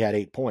Moraga only had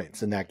 8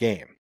 points in that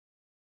game.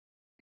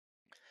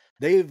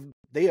 They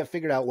have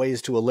figured out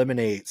ways to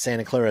eliminate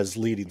Santa Clara's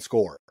leading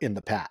scorer in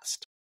the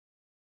past.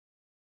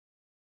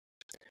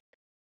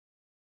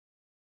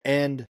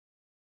 And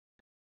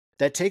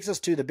that takes us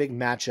to the big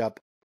matchup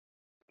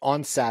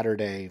on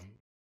Saturday,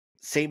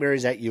 St.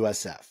 Mary's at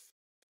USF.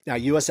 Now,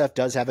 USF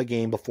does have a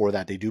game before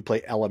that. They do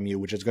play LMU,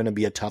 which is going to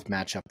be a tough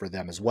matchup for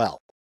them as well.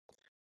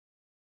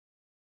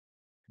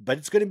 But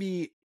it's going to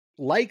be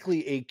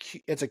likely a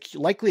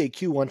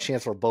Q1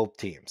 chance for both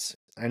teams.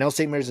 I know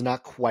St. Mary's is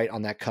not quite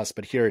on that cusp,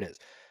 but here it is.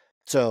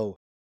 So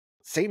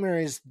St.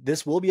 Mary's,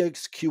 this will be a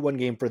Q1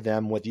 game for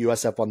them with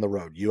USF on the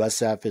road.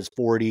 USF is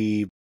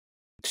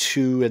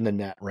 42 in the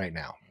net right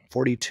now.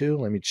 42?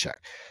 Let me check.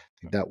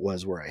 I think that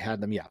was where I had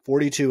them. Yeah,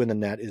 42 in the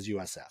net is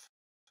USF.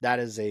 That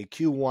is a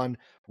Q1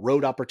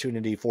 road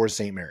opportunity for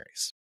St.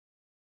 Mary's.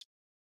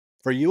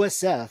 For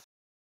USF,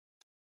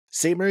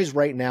 St. Mary's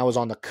right now is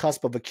on the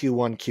cusp of a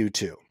Q1,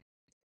 Q2.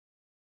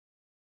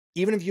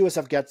 Even if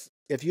USF gets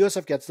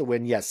the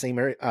win, yes, St.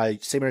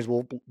 Mary's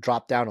will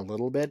drop down a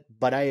little bit,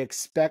 but I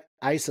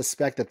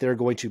suspect that they're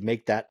going to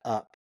make that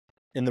up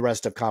in the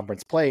rest of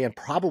conference play and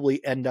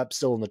probably end up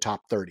still in the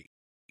top 30.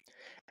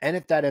 And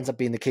if that ends up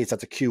being the case,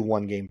 that's a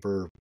Q1 game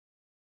for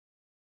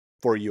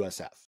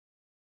USF.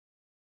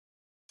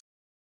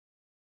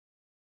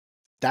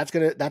 That's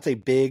a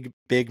big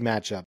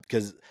matchup,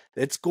 because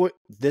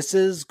this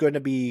is going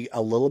to be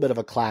a little bit of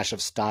a clash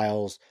of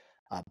styles.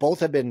 Both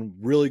have been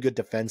really good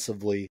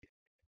defensively,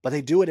 but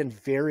they do it in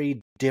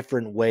very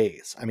different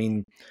ways. I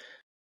mean,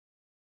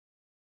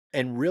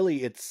 and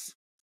really it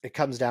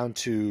comes down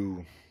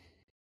to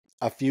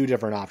a few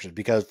different options,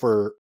 because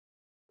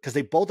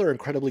they both are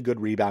incredibly good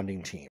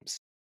rebounding teams.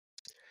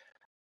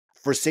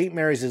 For St.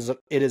 Mary's, it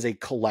is a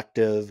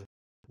collective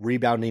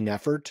rebounding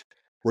effort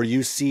where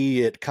you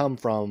see it come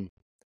from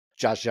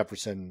Josh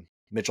Jefferson,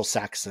 Mitchell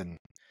Saxon.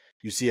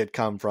 You see it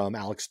come from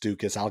Alex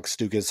Dukas. Alex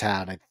Dukas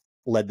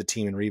led the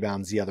team in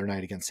rebounds the other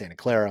night against Santa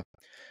Clara.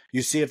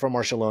 You see it from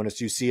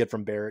Marshallonis. You see it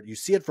from Barrett. You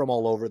see it from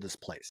all over this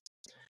place.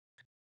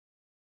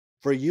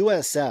 For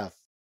USF,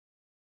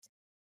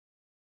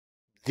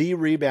 the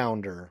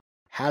rebounder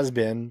has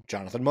been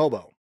Jonathan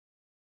Mobo.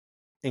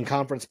 In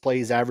conference play,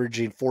 he's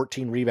averaging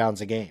 14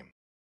 rebounds a game.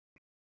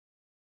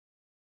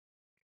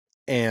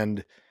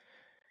 And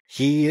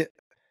he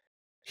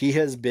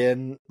has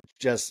been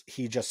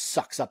he just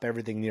sucks up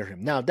everything near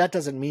him. Now, that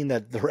doesn't mean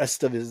that the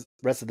rest of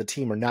the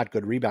team are not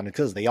good rebounders,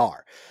 because they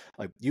are.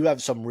 Like, you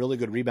have some really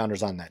good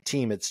rebounders on that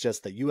team. It's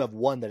just that you have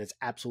one that is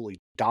absolutely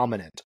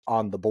dominant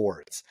on the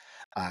boards.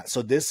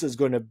 So this is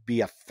going to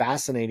be a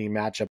fascinating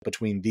matchup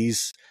between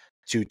these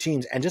two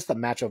teams, and just the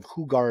match of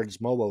who guards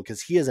Mobo,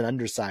 because he is an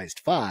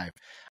undersized 5.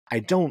 I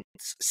don't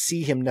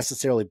see him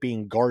necessarily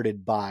being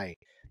guarded by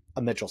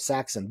a Mitchell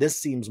Saxon. This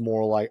seems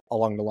more like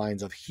along the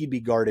lines of he'd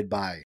be guarded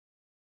by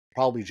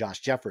probably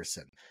Josh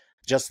Jefferson.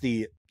 Just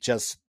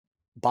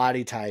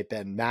body type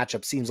and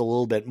matchup seems a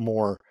little bit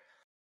more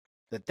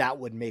that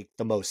would make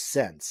the most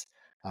sense,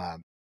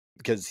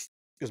 because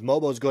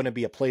Mobo is going to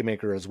be a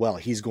playmaker as well.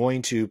 He's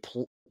going to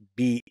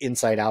be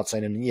inside,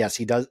 outside, and yes,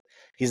 he does.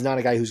 He's not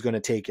a guy who's going to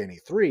take any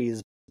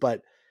threes,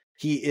 but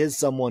he is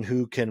someone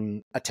who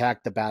can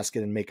attack the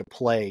basket and make a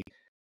play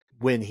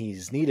when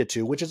he's needed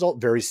to, which is all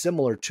very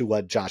similar to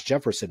what Josh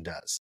Jefferson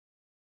does.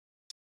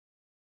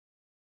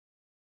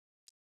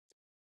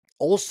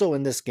 Also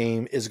in this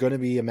game is going to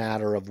be a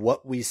matter of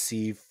what we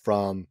see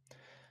from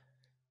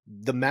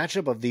the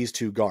matchup of these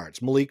two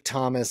guards, Malik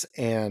Thomas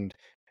and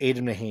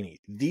Aiden Mahaney.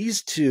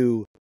 These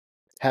two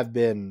have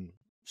been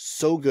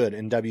so good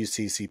in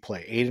WCC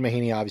play. Aiden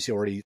Mahaney obviously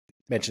already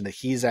mentioned that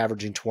he's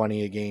averaging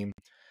 20 a game.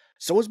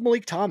 So is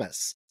Malik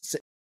Thomas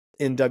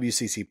in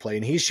WCC play,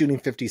 and he's shooting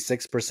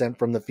 56%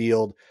 from the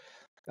field.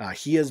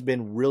 He has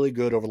been really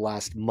good over the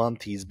last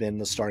month. He's been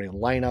the starting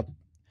lineup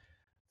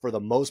for the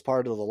most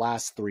part of the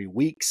last 3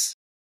 weeks.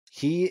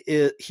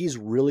 He's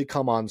really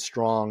come on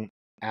strong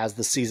as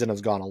the season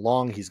has gone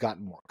along. He's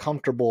gotten more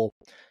comfortable.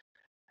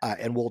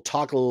 And we'll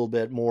talk a little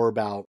bit more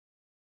about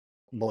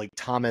Malik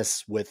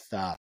Thomas with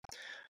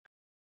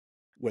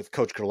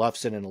Coach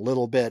Gerlufsen in a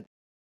little bit.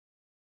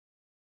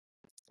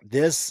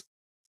 This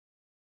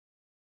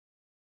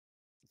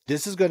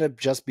is going to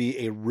just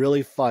be a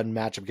really fun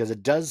matchup because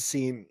it does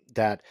seem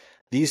that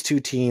these two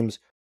teams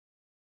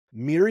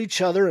mirror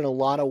each other in a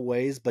lot of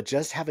ways, but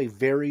just have a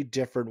very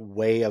different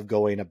way of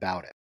going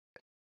about it.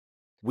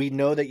 We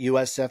know that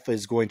USF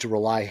is going to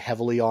rely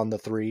heavily on the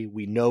three.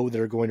 We know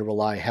they're going to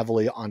rely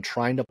heavily on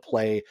trying to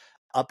play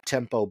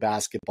up-tempo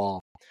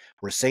basketball,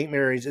 where St.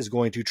 Mary's is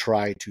going to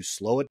try to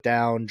slow it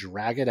down,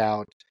 drag it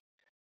out,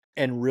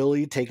 and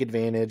really take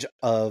advantage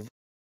of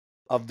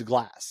the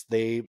glass.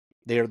 They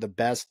are the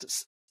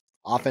best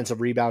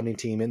offensive rebounding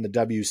team in the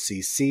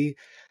WCC,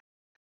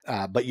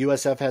 but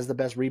USF has the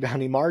best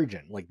rebounding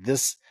margin. Like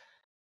this,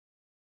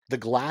 the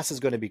glass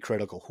is going to be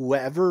critical.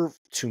 Whoever,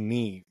 to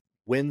me,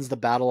 wins the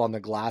battle on the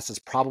glass is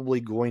probably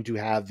going to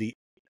have the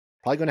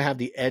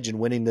edge in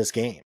winning this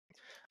game.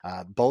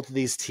 Both of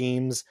these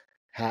teams,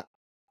 I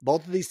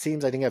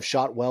think, have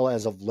shot well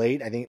as of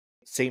late. I think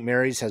St.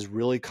 Mary's has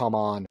really come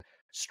on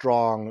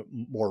strong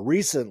more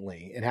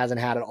recently and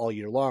hasn't had it all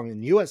year long.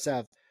 And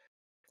USF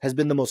has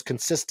been the most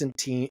consistent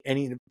team,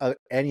 any of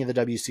the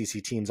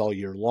WCC teams all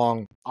year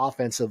long,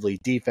 offensively,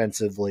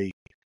 defensively,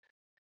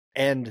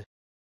 and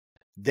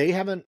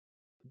no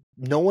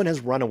one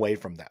has run away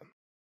from them.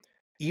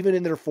 Even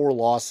in their 4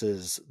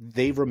 losses,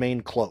 they've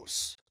remained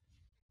close.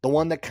 The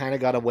one that kind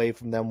of got away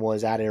from them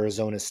was at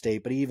Arizona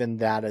State, but even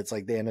that, it's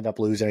like they ended up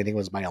losing, I think it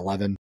was by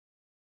 11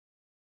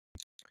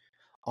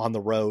 on the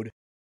road.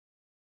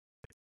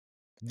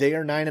 They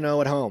are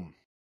 9-0 at home.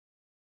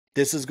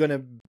 This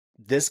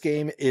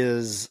game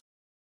is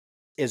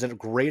a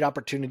great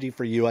opportunity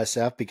for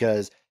USF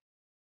because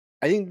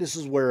I think this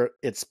is where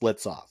it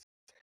splits off.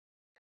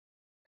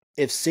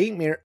 If St.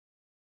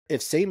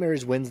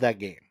 Mary's wins that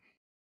game,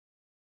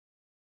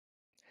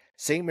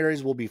 St.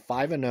 Mary's will be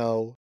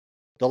 5-0.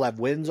 They'll have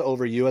wins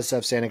over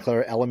USF, Santa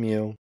Clara,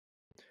 LMU.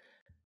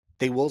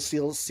 They will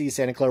still see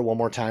Santa Clara one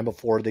more time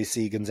before they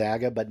see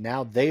Gonzaga, but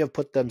now they have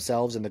put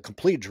themselves in the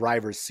complete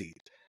driver's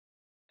seat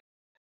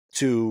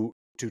to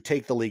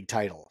take the league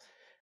title.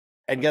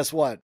 And guess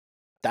what?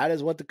 That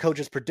is what the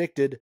coaches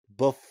predicted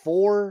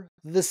before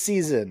the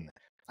season.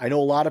 I know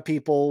a lot of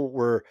people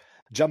were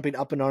jumping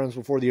up in arms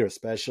before the year,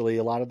 especially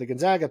a lot of the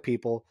Gonzaga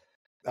people,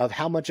 of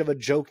how much of a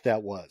joke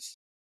that was.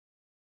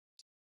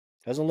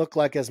 Doesn't look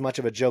like as much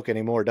of a joke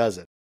anymore, does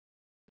it?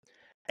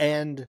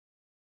 And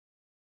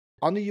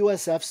on the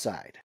USF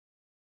side,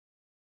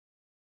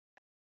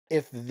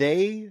 if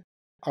they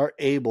are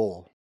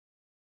able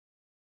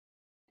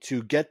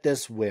to get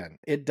this win,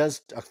 it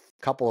does a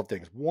couple of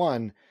things.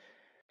 One,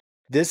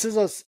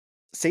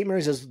 St.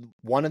 Mary's is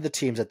one of the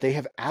teams that they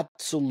have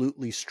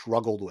absolutely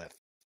struggled with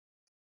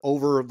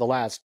over the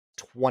last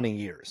 20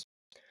 years.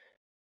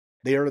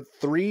 They are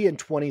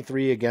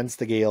 3-23 against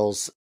the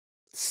Gaels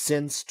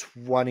since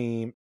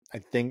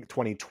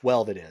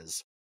 2012 it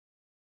is.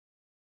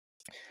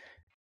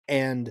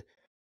 And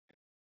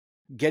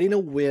getting a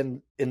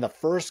win in the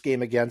first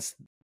game against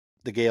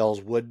the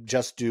Gaels would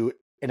just do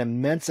an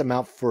immense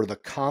amount for the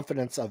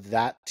confidence of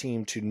that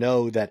team to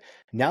know that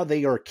now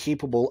they are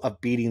capable of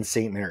beating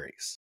St.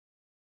 Mary's.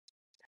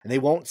 And they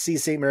won't see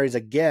St. Mary's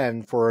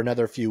again for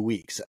another few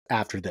weeks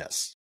after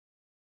this.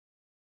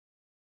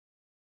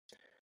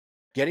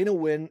 Getting a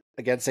win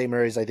against St.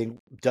 Mary's, I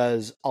think,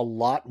 does a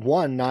lot,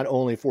 one, not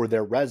only for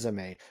their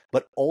resume,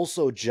 but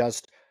also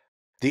just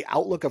the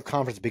outlook of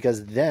conference,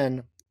 because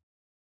then,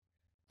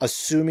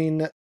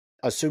 assuming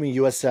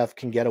USF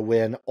can get a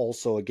win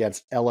also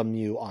against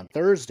LMU on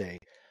Thursday,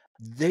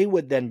 they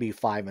would then be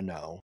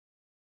 5-0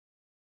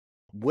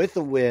 with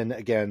a win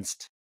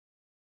against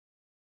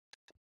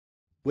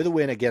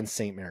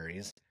St.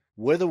 Mary's,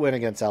 with a win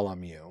against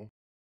LMU.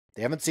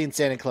 They haven't seen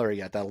Santa Clara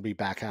yet. That'll be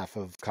back half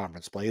of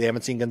conference play. They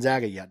haven't seen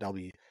Gonzaga yet. That'll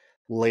be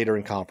later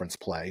in conference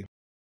play.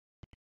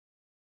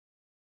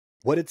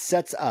 What it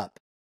sets up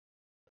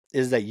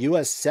is that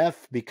USF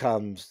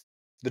becomes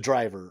the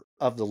driver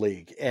of the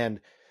league, and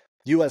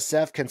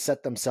USF can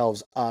set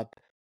themselves up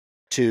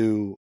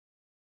to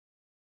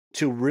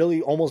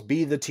really almost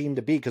be the team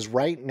to beat, because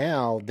right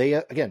now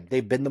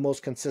they've been the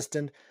most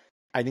consistent.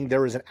 I think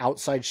there is an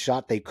outside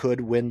shot they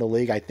could win the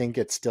league. I think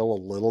it's still a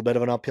little bit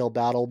of an uphill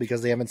battle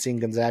because they haven't seen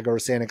Gonzaga or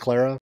Santa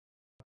Clara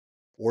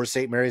or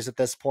St. Mary's at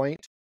this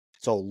point.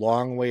 So a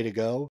long way to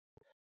go.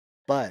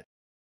 But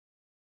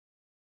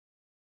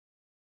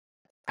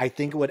I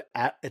think it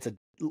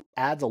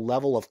adds a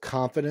level of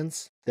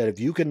confidence that if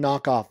you can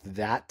knock off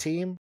that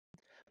team,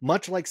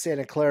 much like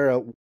Santa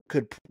Clara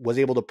was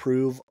able to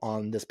prove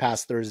on this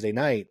past Thursday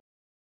night,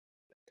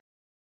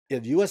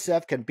 if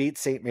USF can beat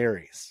St.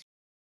 Mary's,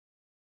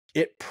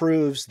 it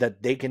proves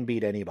that they can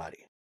beat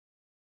anybody,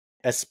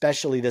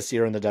 especially this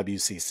year in the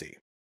WCC.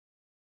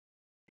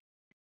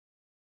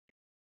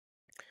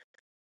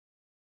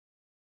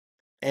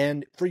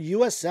 And for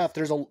USF,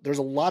 there's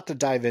a lot to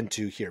dive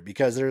into here,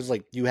 because there's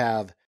like you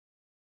have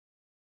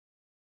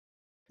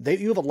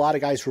a lot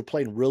of guys who are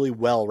playing really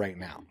well right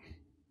now.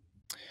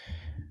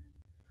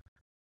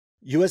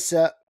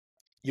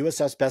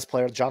 USF's best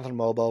player, Jonathan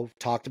Mobo,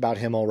 talked about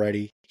him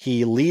already.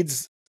 He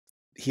leads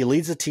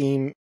the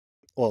team.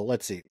 Well,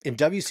 let's see. In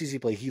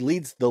WCC play, he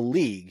leads the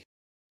league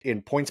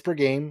in points per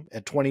game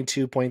at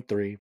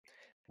 22.3,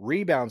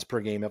 rebounds per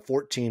game at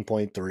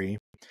 14.3.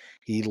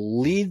 He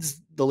leads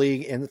the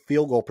league in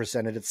field goal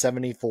percentage at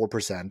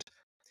 74%.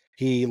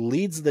 He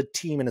leads the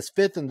team and is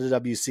fifth in the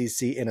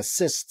WCC in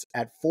assists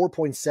at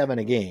 4.7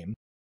 a game.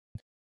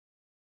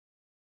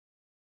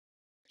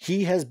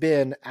 He has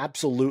been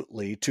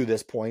absolutely, to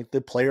this point,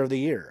 the player of the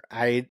year.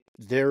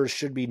 There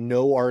should be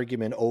no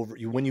argument over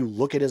when you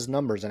look at his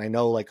numbers, and I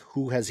know like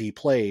who has he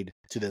played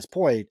to this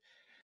point.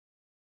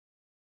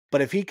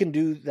 But if he can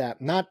do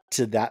that, not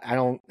to that, I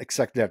don't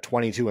expect to have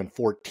 22 and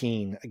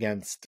 14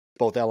 against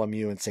both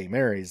LMU and St.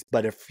 Mary's.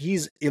 But if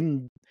he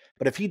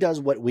does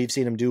what we've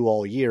seen him do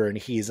all year, and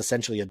he's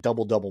essentially a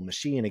double-double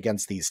machine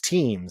against these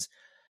teams,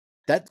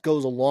 that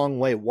goes a long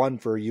way, one,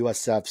 for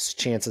USF's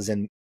chances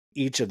in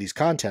each of these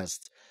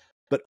contests,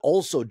 but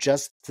also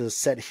just to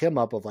set him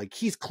up of like,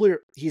 he's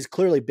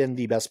clearly been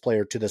the best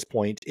player to this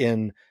point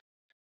in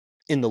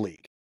the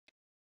league.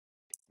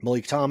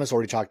 Malik Thomas,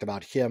 already talked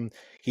about him.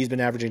 He's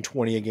been averaging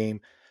 20 a game.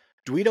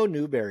 Dweedo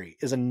Newberry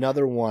is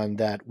another one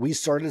that we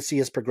started to see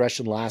his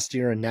progression last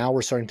year, and now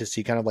we're starting to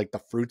see kind of like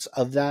the fruits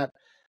of that.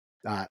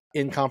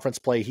 In conference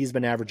play, he's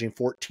been averaging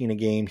 14 a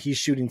game. He's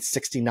shooting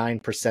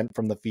 69%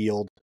 from the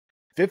field,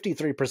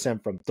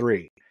 53% from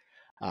three.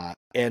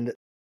 And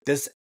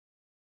this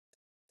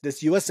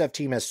USF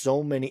team has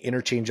so many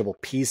interchangeable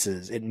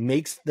pieces. It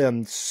makes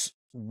them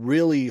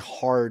really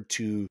hard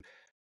to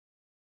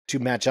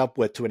match up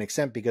with, to an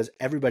extent, because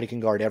everybody can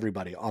guard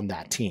everybody on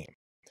that team.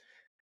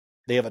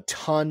 They have a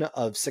ton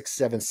of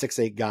 6'7",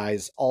 6'8"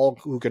 guys, all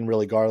who can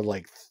really guard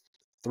like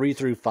 3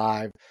 through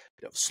 5.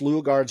 Slew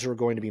of guards who are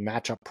going to be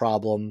matchup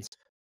problems.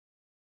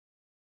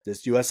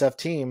 This USF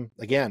team,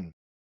 again,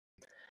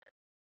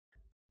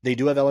 they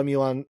do have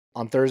LMU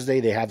on Thursday.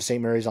 They have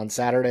St. Mary's on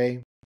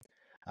Saturday.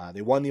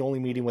 They won the only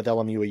meeting with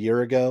LMU a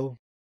year ago.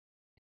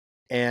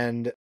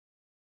 And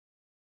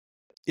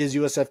is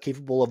USF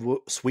capable of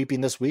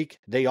sweeping this week?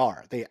 They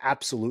are. They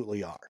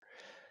absolutely are.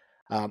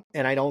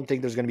 And I don't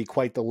think there's going to be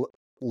quite the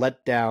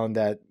letdown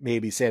that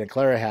maybe Santa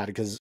Clara had,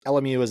 because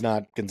LMU is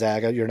not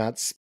Gonzaga.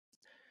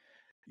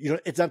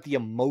 It's not the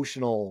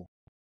emotional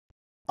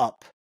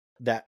up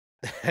that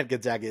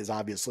Gonzaga is,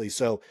 obviously.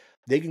 So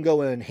they can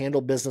go in and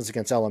handle business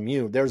against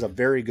LMU. There's a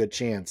very good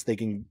chance they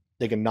can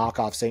knock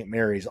off St.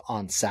 Mary's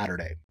on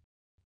Saturday.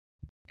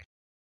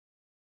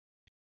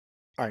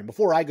 All right,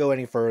 before I go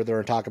any further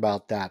and talk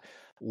about that,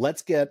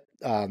 let's get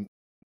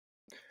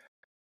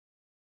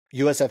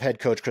USF head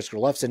coach Chris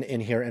Gerlufsen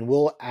in here, and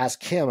we'll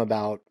ask him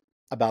about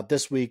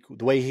this week,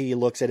 the way he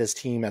looks at his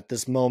team at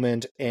this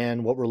moment,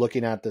 and what we're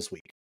looking at this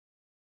week.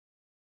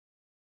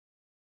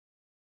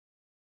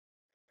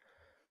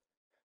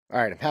 All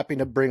right, I'm happy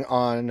to bring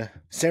on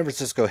San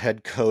Francisco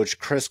head coach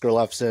Chris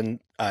Gerlufsen.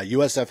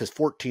 USF is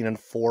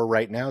 14-4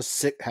 right now,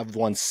 have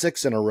won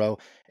 6 in a row,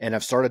 and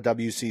have started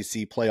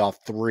WCC playoff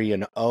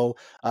 3-0.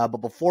 But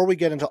before we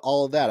get into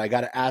all of that, I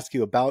got to ask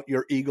you about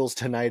your Eagles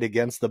tonight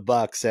against the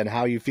Bucks, and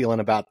how you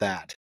feeling about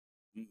that.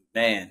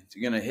 Man,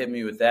 you're gonna hit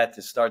me with that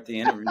to start the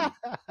interview.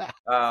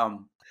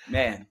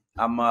 Man,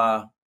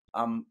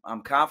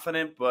 I'm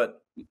confident,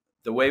 but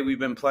the way we've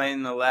been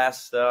playing the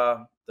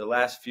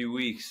last few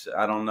weeks,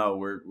 I don't know.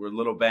 We're a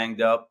little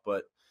banged up,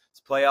 but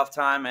it's playoff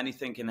time.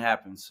 Anything can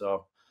happen.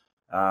 So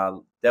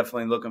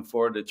definitely looking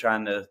forward to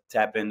trying to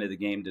tap into the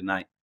game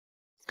tonight.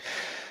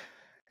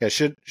 Yeah,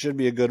 should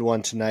be a good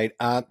one tonight.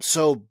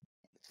 So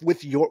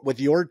with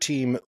your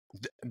team,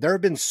 there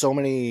have been so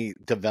many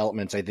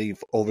developments, I think,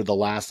 over the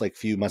last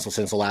few months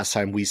since the last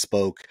time we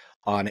spoke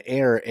on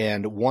air.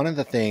 And one of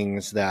the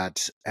things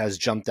that has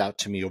jumped out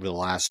to me over the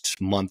last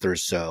month or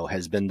so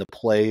has been the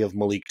play of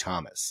Malik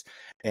Thomas,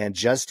 and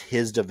just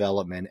his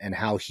development, and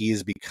how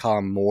he's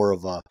become more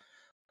of a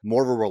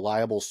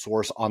reliable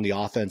source on the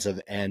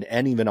offensive end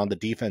and even on the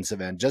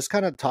defensive end. Just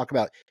kind of talk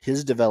about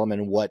his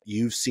development and what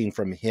you've seen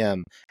from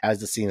him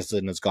as the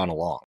season has gone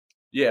along.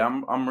 Yeah,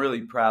 I'm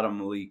really proud of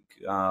Malik.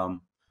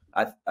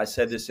 I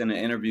said this in an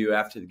interview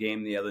after the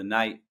game the other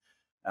night.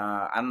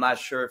 I'm not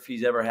sure if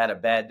he's ever had a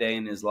bad day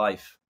in his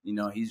life.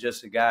 He's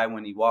just a guy,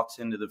 when he walks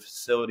into the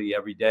facility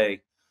every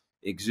day,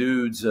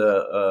 exudes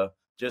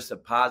just a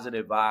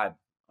positive vibe.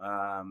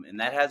 And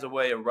that has a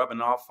way of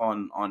rubbing off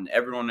on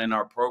everyone in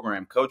our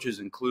program, coaches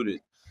included.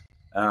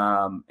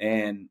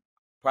 And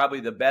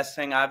probably the best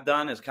thing I've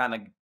done is kind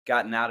of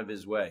gotten out of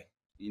his way.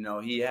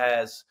 He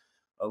has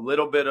a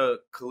little bit of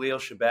Khalil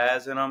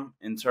Shabazz in him,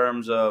 in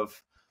terms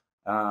of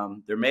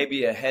there may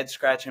be a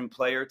head-scratching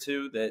play or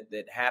two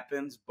that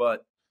happens,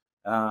 but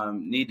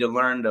need to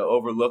learn to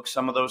overlook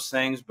some of those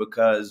things,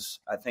 because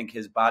I think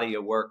his body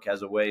of work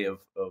has a way of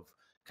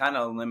kind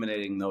of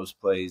eliminating those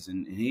plays.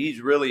 And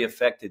he's really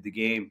affected the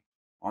game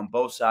on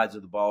both sides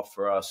of the ball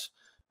for us.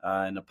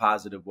 in a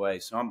positive way.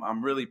 So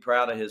I'm really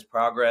proud of his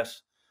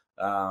progress.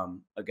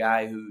 A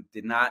guy who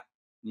did not,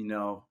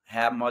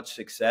 have much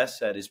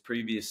success at his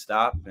previous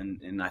stop,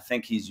 and I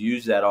think he's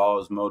used that all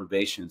as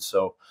motivation.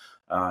 So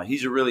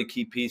he's a really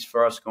key piece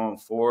for us going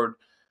forward,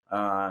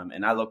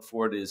 and I look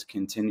forward to his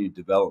continued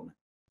development.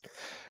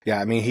 Yeah,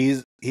 I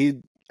mean,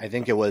 I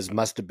think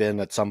must have been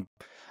at some,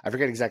 I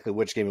forget exactly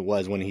which game it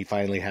was when he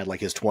finally had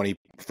like his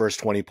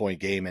first 20-point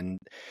game, and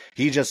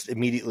he just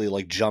immediately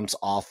like jumps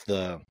off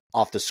the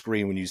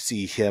screen when you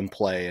see him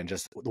play, and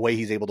just the way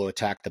he's able to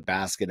attack the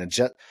basket, and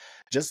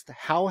just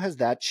how has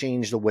that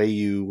changed the way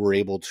you were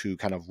able to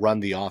kind of run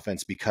the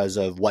offense because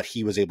of what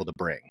he was able to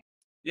bring?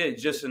 Yeah,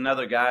 just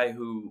another guy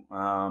who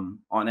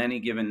on any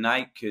given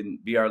night can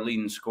be our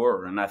leading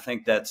scorer, and I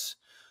think that's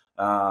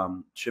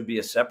should be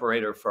a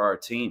separator for our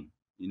team.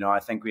 I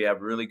think we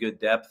have really good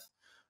depth.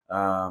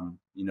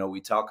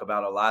 We talk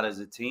about a lot as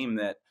a team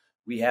that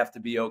we have to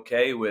be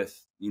okay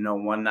with,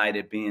 one night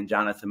it being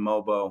Jonathan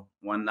Mobo,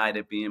 one night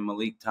it being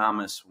Malik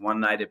Thomas, one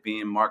night it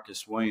being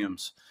Marcus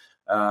Williams.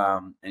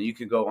 And you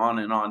could go on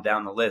and on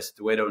down the list.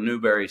 Dueto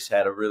Newberry's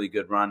had a really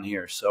good run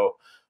here. So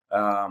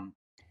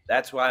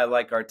that's why I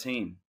like our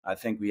team. I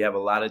think we have a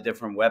lot of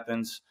different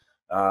weapons,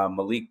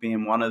 Malik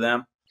being one of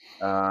them,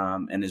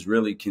 and has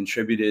really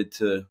contributed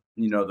to,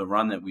 the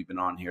run that we've been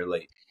on here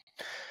late.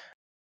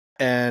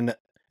 And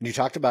you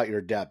talked about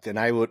your depth, and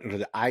I would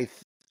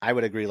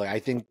agree. Like, I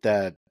think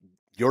that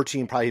your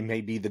team probably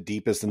may be the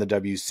deepest in the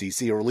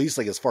WCC, or at least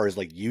like as far as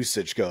like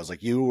usage goes.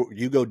 Like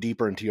you go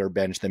deeper into your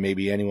bench than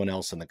maybe anyone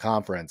else in the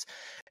conference.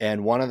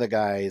 And one of the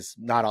guys,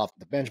 not off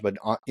the bench, but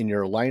in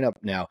your lineup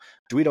now,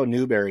 Dueto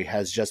Newberry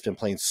has just been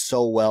playing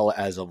so well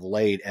as of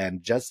late,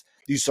 and just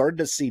you started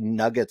to see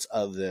nuggets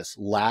of this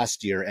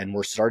last year, and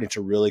we're starting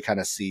to really kind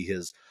of see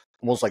his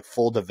almost like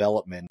full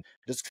development.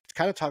 Just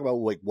kind of talk about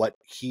like what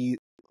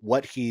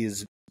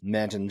he's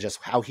meant and just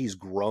how he's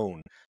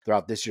grown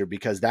throughout this year,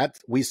 because that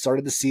we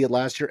started to see it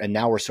last year, and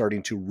now we're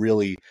starting to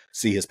really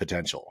see his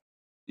potential.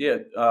 Yeah,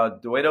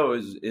 Dueto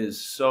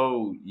is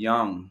so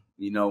young,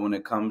 when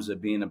it comes to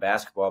being a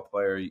basketball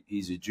player.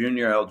 He's a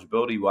junior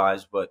eligibility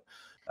wise, but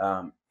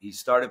he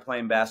started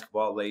playing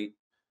basketball late,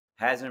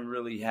 hasn't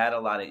really had a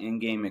lot of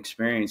in-game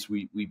experience.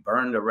 We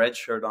burned a red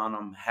shirt on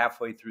him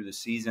halfway through the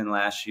season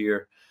last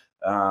year.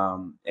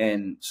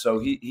 And so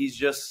he's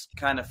just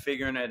kind of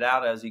figuring it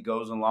out as he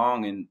goes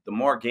along. And the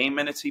more game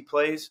minutes he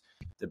plays,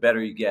 the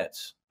better he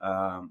gets.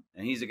 And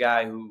he's a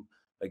guy who,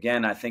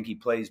 again, I think he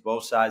plays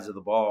both sides of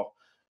the ball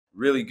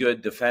really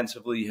good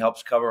defensively,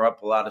 helps cover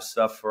up a lot of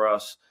stuff for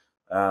us,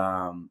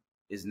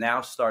 is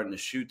now starting to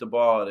shoot the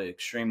ball at an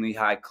extremely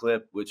high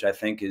clip, which I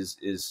think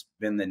is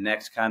been the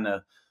next kind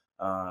of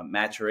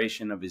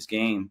maturation of his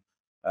game.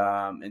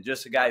 And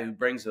just a guy who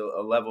brings a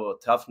level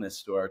of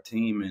toughness to our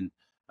team, and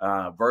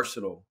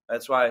versatile.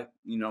 That's why,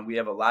 we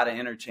have a lot of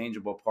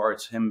interchangeable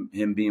parts, him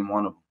being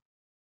one of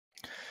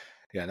them.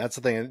 Yeah, that's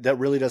the thing. That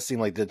really does seem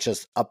like that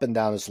just up and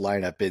down this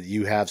lineup,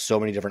 you have so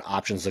many different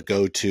options to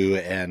go to,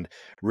 and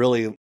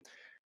really,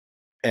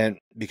 and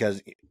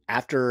because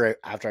after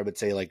I would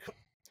say like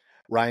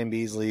Ryan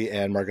Beasley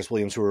and Marcus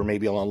Williams, who are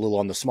maybe a little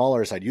on the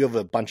smaller side, you have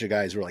a bunch of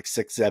guys who are like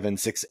 6'7",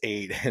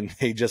 6'8", and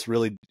they just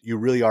you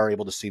really are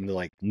able to seem to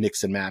like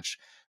mix and match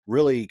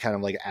really kind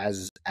of like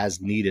as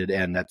needed.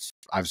 And that's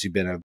obviously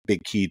been a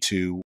big key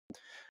to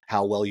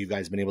how well you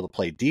guys have been able to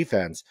play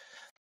defense.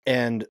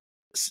 And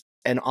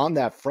on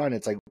that front,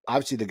 it's like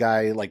obviously the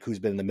guy like who's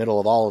been in the middle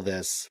of all of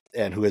this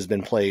and who's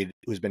been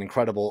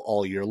incredible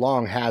all year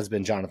long has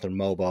been Jonathan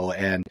Mobo.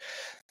 And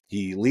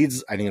he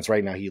leads, I think it's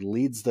right now, he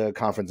leads the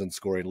conference in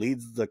scoring,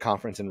 leads the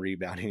conference in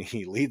rebounding,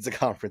 he leads the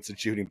conference in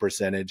shooting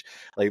percentage.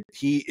 Like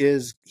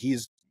he's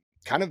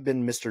kind of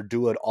been Mr.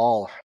 Do It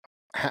All,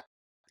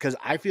 because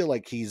I feel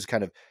like he's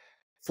kind of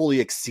fully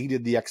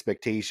exceeded the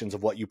expectations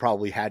of what you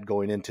probably had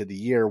going into the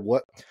year.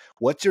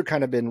 What's your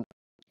kind of been,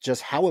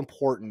 just how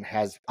important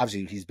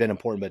obviously he's been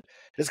important, but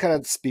just kind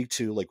of speak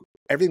to like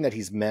everything that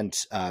he's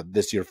meant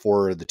this year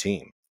for the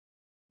team.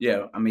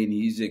 Yeah, I mean,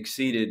 he's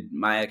exceeded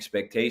my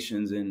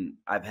expectations, and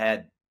I've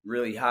had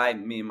really high,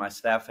 me and my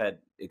staff had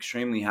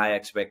extremely high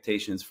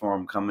expectations for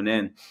him coming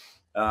in.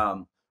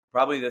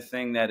 Probably the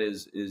thing that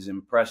is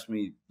impressed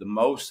me the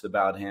most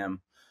about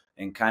him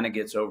and kind of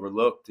gets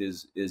overlooked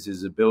is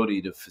his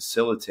ability to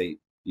facilitate,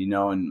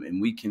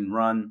 and we can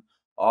run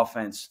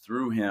offense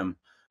through him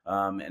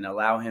and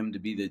allow him to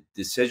be the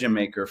decision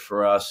maker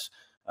for us,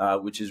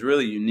 which is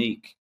really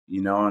unique,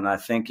 and I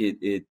think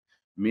it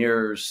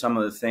mirrors some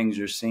of the things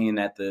you're seeing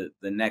at the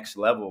next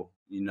level.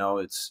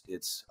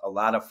 It's a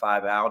lot of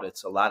 5 out.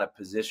 It's a lot of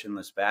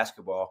positionless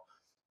basketball.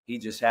 He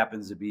just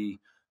happens to be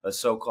a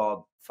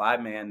so-called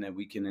 5-man that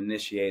we can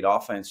initiate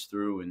offense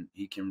through, and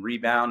he can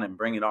rebound and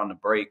bring it on the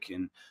break.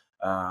 And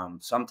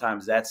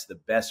sometimes that's the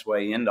best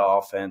way into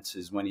offense,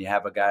 is when you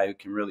have a guy who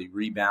can really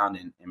rebound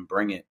and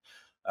bring it.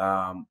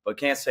 But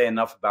can't say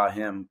enough about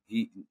him.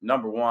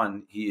 Number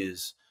one, he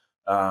is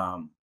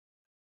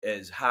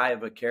as high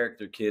of a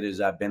character kid as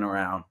I've been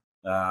around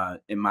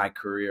in my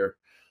career.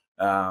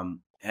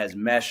 has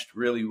meshed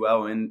really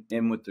well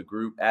in with the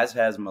group, as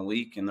has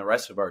Malik and the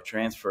rest of our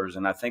transfers.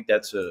 And I think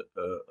that's a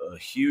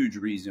huge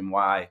reason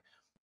why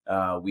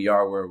we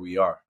are where we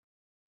are.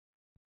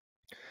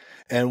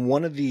 And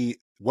one of the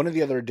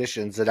other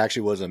additions that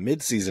actually was a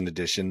midseason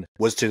addition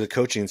was to the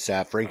coaching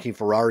staff, Frankie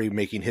Ferrari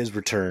making his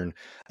return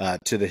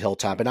to the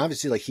Hilltop. And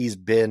obviously, like, he's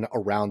been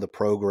around the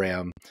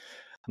program,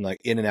 like,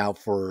 in and out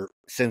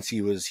since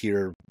he was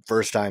here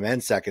first time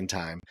and second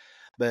time.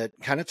 But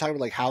kind of talk about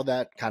like how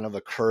that kind of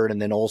occurred,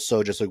 and then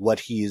also just like what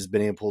he's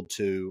been able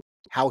to,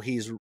 how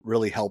he's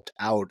really helped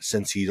out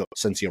since he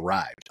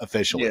arrived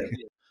officially.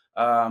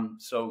 Yeah.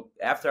 So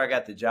after I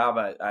got the job,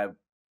 I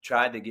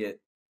tried to get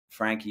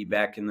Frankie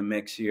back in the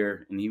mix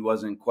here, and he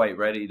wasn't quite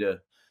ready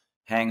to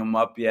hang him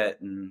up yet.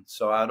 And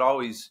so I'd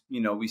always,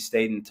 we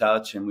stayed in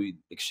touch and we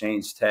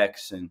exchanged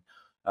texts, and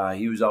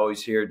he was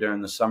always here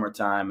during the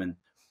summertime. And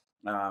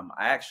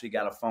I actually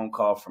got a phone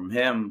call from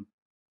him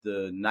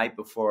the night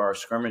before our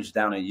scrimmage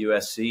down at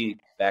USC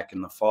back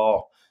in the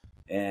fall,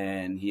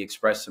 and he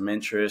expressed some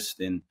interest,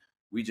 and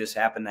we just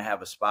happened to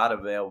have a spot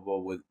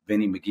available with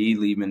Vinny McGee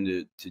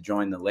leaving to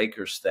join the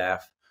Lakers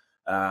staff.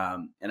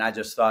 And I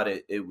just thought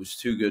it was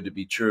too good to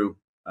be true.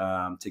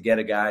 To get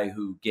a guy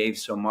who gave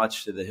so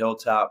much to the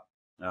Hilltop,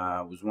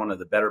 was one of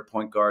the better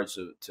point guards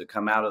to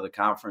come out of the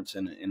conference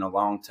in a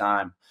long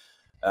time.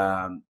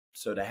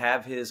 So to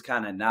have his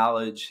kind of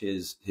knowledge,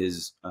 his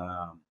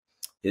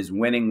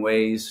winning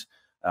ways,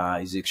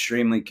 he's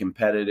extremely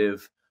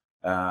competitive,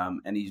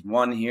 and he's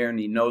won here, and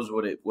he knows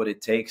what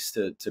it takes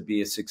to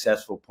be a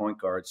successful point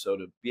guard. So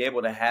to be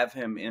able to have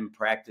him in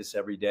practice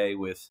every day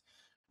with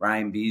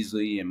Ryan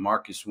Beasley and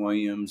Marcus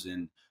Williams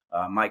and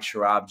Mike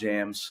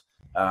Sharabjams,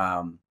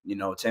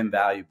 it's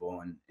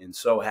invaluable, and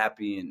so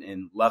happy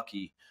and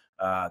lucky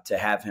to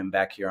have him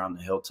back here on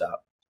the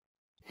Hilltop.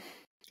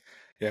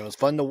 Yeah, it was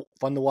fun to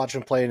watch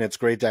him play, and it's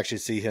great to actually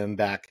see him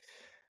back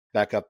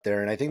up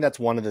there. And I think that's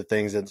one of the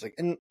things that's like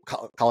in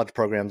college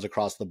programs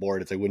across the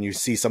board. It's like when you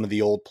see some of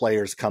the old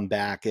players come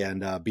back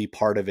and be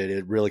part of it,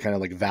 it really kind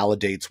of like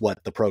validates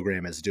what the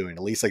program is doing.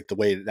 At least like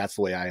that's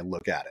the way I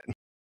look at it.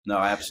 No,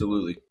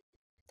 absolutely.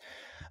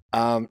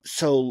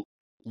 So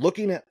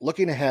looking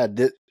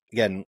ahead,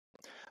 again,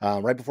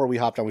 right before we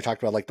hopped on, we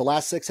talked about like the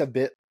last 6 have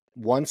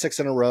won 6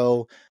 in a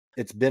row.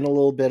 It's been a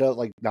little bit of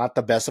like not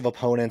the best of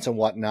opponents and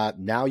whatnot.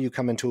 Now you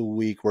come into a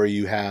week where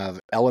you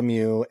have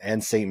LMU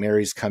and St.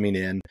 Mary's coming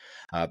in.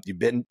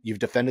 You've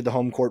defended the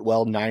home court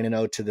well,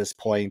 9-0 to this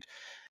point.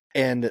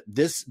 And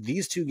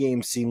these 2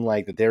 games seem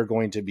like that they're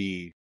going to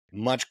be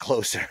much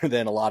closer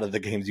than a lot of the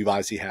games you've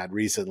obviously had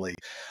recently.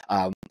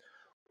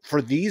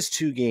 For these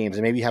 2 games,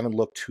 and maybe you haven't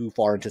looked too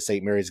far into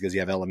St. Mary's because you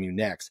have LMU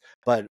next,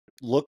 but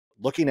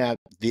looking at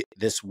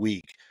this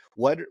week,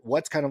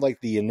 what's kind of like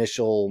the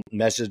initial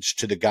message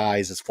to the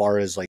guys as far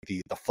as like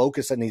the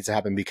focus that needs to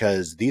happen,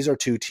 because these are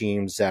 2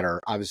 teams that are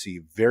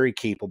obviously very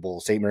capable.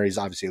 St. Mary's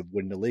obviously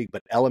winning the league,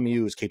 but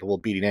LMU is capable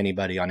of beating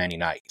anybody on any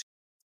night.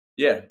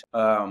 Yeah.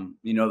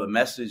 The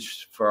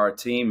message for our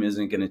team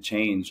isn't going to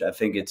change. I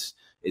think it's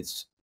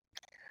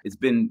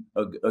been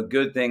a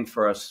good thing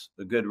for us,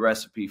 a good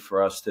recipe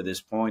for us to this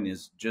point,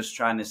 is just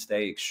trying to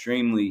stay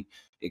extremely,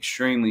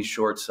 extremely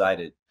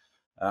short-sighted.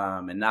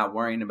 And not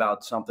worrying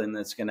about something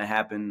that's going to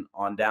happen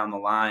on down the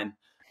line.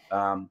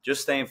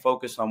 Just staying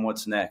focused on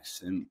what's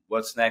next. And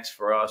what's next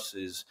for us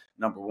is,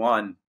 number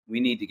one, we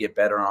need to get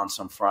better on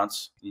some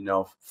fronts,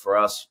 for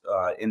us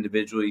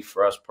individually,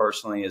 for us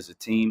personally as a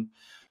team.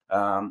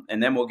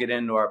 And then we'll get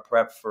into our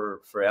prep for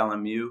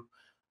LMU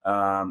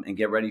and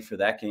get ready for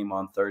that game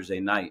on Thursday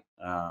night.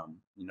 I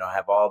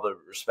have all the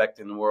respect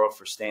in the world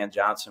for Stan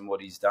Johnson,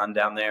 what he's done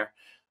down there.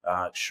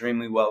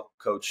 Extremely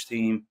well-coached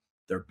team.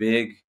 They're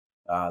big.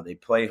 They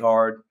play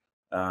hard.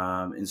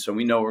 And so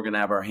we know we're going to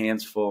have our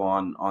hands full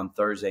on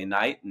Thursday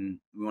night, and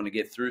we want to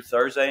get through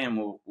Thursday, and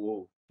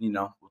we'll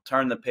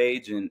turn the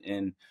page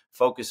and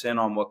focus in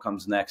on what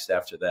comes next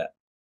after that.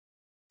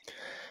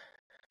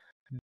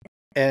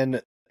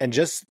 And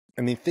just,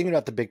 thinking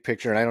about the big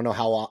picture, and I don't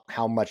know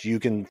how much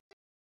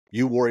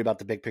you worry about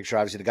the big picture.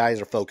 Obviously the guys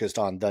are focused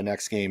on the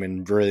next game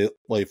and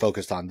really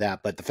focused on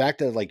that. But the fact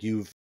that like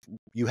you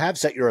have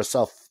set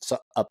yourself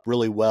up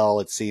really well,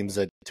 it seems,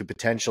 that to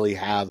potentially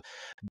have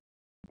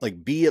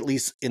like be at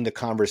least in the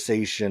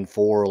conversation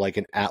for like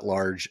an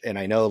at-large. And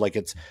I know like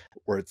it's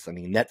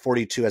net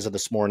 42 as of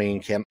this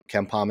morning,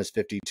 Ken Palm is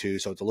 52.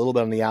 So it's a little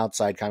bit on the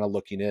outside kind of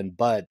looking in,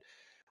 but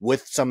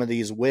with some of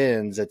these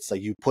wins, it's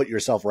like you put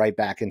yourself right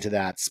back into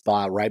that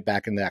spot, right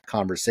back in that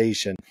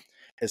conversation,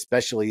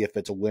 especially if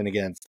it's a win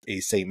against a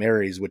St.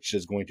 Mary's, which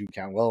is going to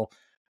count. Well,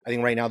 I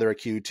think right now they're a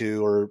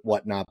Q2 or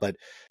whatnot, but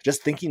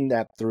just thinking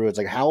that through, it's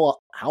like how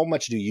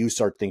much do you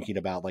start thinking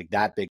about like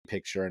that big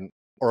picture,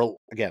 or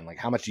again, like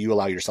how much do you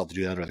allow yourself to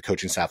do that, or the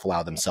coaching staff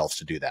allow themselves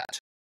to do that?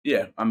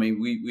 Yeah,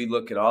 we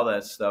look at all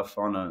that stuff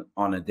on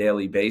a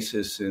daily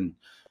basis, and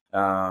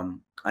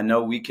I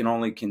know we can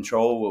only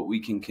control what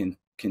we can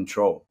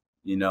control,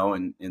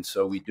 and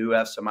so we do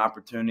have some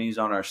opportunities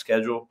on our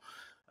schedule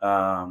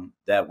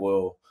that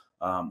will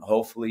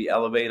hopefully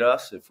elevate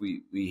us if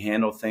we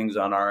handle things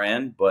on our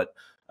end. But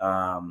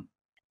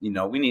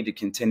we need to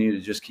continue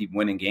to just keep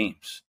winning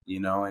games,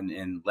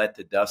 and let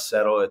the dust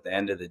settle at the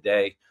end of the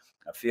day.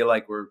 I feel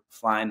like we're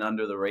flying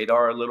under the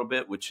radar a little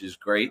bit, which is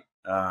great.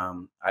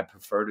 I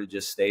prefer to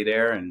just stay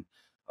there and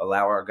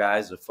allow our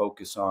guys to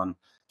focus on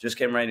just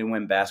getting ready to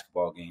win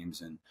basketball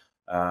games. And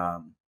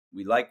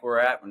we like where we're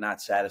at. We're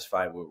not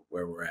satisfied with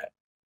where we're at.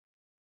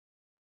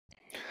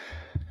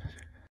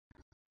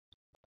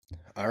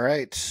 All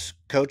right,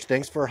 Coach,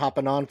 thanks for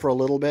hopping on for a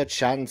little bit,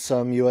 chatting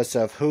some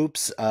USF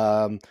hoops.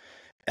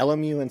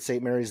 LMU and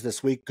St. Mary's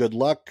this week. Good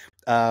luck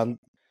in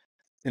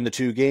the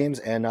 2 games,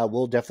 and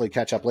we'll definitely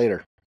catch up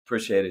later.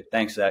 Appreciate it.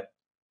 Thanks, Zach.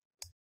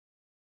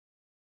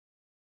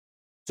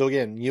 So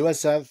again,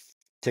 USF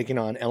taking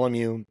on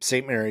LMU,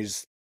 St.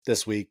 Mary's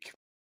this week.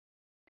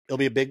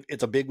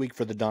 It's a big week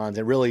for the Dons.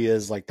 It really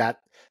is like that.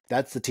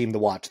 That's the team to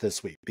watch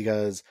this week,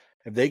 because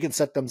if they can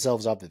set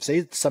themselves up, if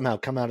they somehow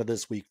come out of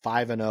this week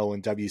 5-0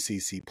 in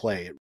WCC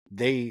play,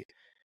 we're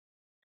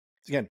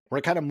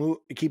kind of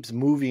it keeps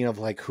moving of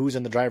like who's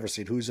in the driver's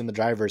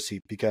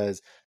seat,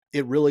 because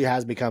it really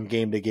has become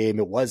game to game.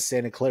 It was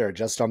Santa Clara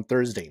just on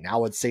Thursday.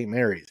 Now it's St.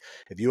 Mary's.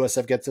 If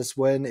USF gets this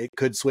win, it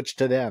could switch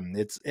to them.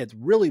 It's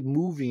really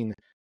moving.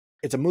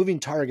 It's a moving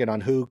target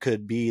on who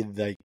could be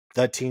the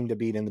team to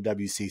beat in the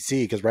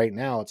WCC, because right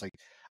now it's like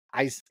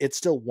it's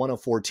still one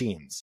of 4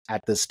 teams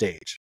at this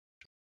stage.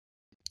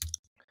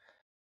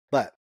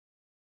 But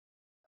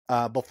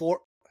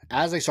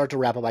as I start to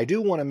wrap up, I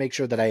do want to make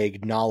sure that I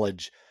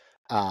acknowledge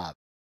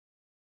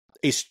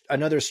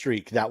another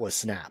streak that was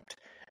snapped,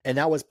 and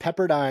that was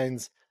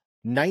Pepperdine's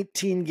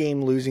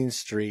 19-game losing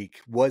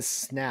streak was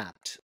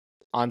snapped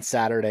on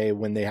Saturday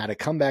when they had a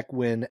comeback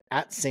win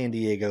at San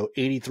Diego,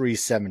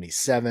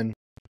 83-77.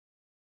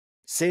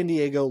 San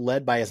Diego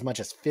led by as much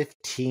as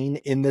 15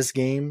 in this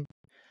game,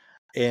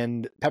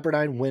 and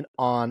Pepperdine went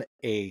on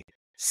a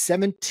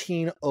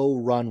 17-0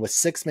 run with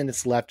 6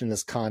 minutes left in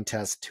this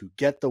contest to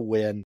get the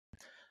win.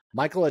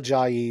 Michael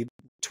Ajayi,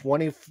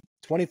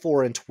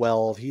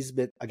 24-12. He's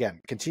been, again,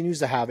 continues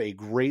to have a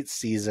great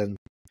season.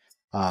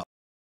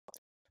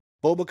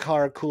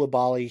 Bobakar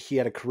Koulibaly, he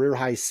had a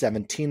career-high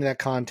 17 in that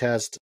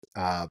contest.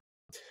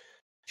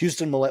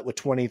 Houston Millette with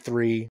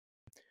 23.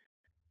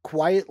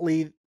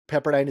 Quietly,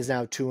 Pepperdine is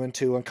now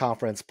 2-2 in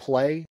conference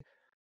play,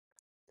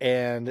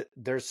 and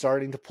they're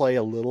starting to play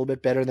a little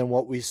bit better than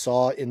what we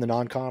saw in the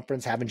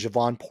non-conference. Having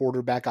Javon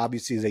Porter back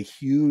obviously is a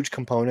huge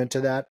component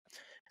to that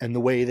and the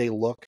way they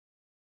look.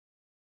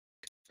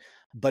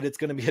 But it's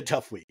going to be a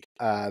tough week.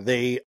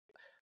 They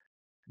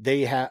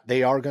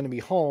are going to be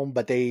home,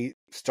 but they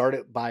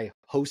started by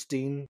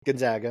hosting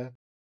Gonzaga,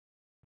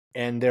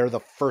 and they're the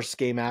first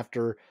game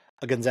after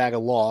a Gonzaga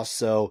loss,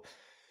 so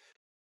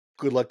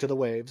good luck to the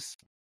Waves.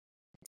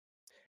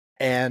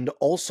 And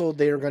also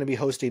they're going to be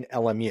hosting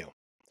LMU.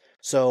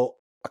 So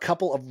a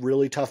couple of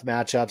really tough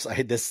matchups.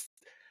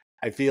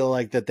 I feel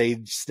like that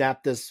they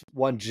snapped this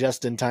one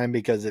just in time,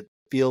 because it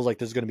feels like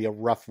there's going to be a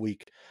rough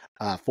week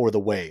for the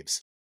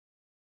Waves.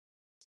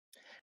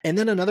 And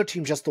then another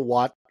team just to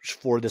watch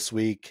for this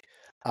week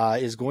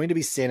is going to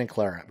be Santa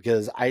Clara,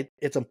 because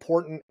it's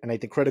important and I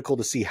think critical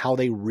to see how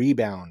they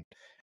rebound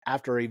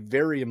after a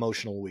very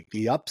emotional week.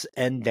 The ups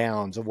and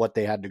downs of what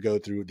they had to go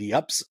through, the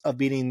ups of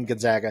beating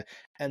Gonzaga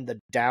and the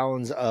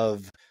downs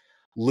of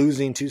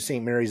losing to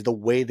St. Mary's the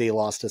way they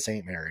lost to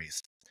St.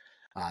 Mary's.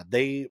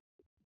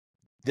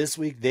 This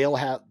week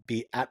they'll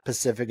be at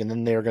Pacific, and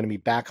then they're going to be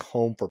back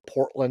home for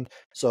Portland.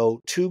 So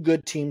 2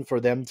 good teams for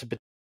them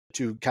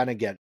to kind of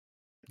get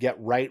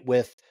right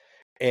with,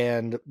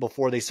 and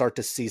before they start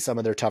to see some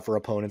of their tougher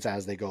opponents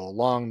as they go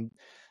along.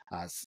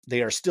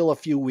 They are still a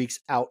few weeks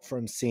out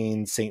from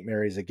seeing St.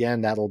 Mary's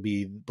again. That'll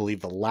be, I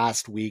believe, the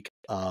last week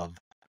of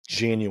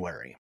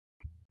January.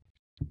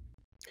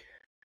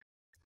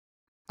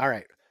 All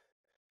right.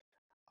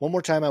 One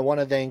more time, I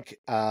want to thank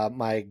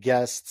my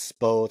guests,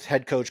 both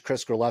head coach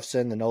Chris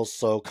Gerlufsen and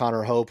also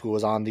Connor Hope, who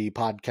was on the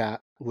podcast,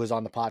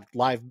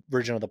 live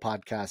version of the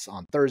podcast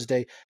on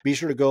Thursday. Be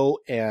sure to go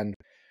and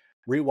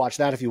rewatch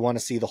that if you want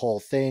to see the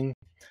whole thing.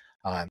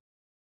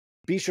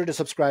 Be sure to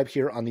subscribe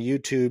here on the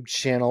YouTube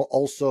channel.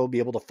 Also be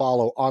able to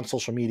follow on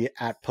social media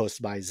at Post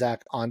by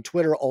Zach, on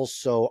Twitter,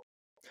 also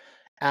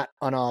at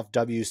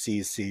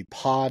UnoffWCC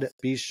Pod.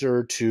 Be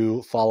sure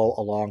to follow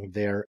along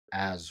there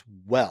as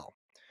well.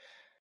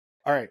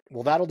 All right,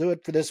 well, that'll do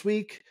it for this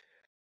week.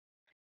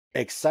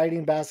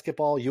 Exciting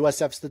basketball.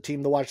 USF's the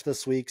team to watch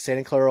this week.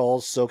 Santa Clara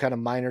also kind of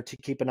minor to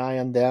keep an eye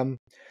on them.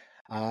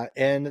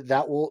 And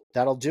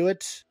that'll do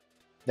it.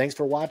 Thanks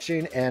for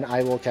watching, and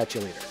I will catch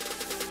you later.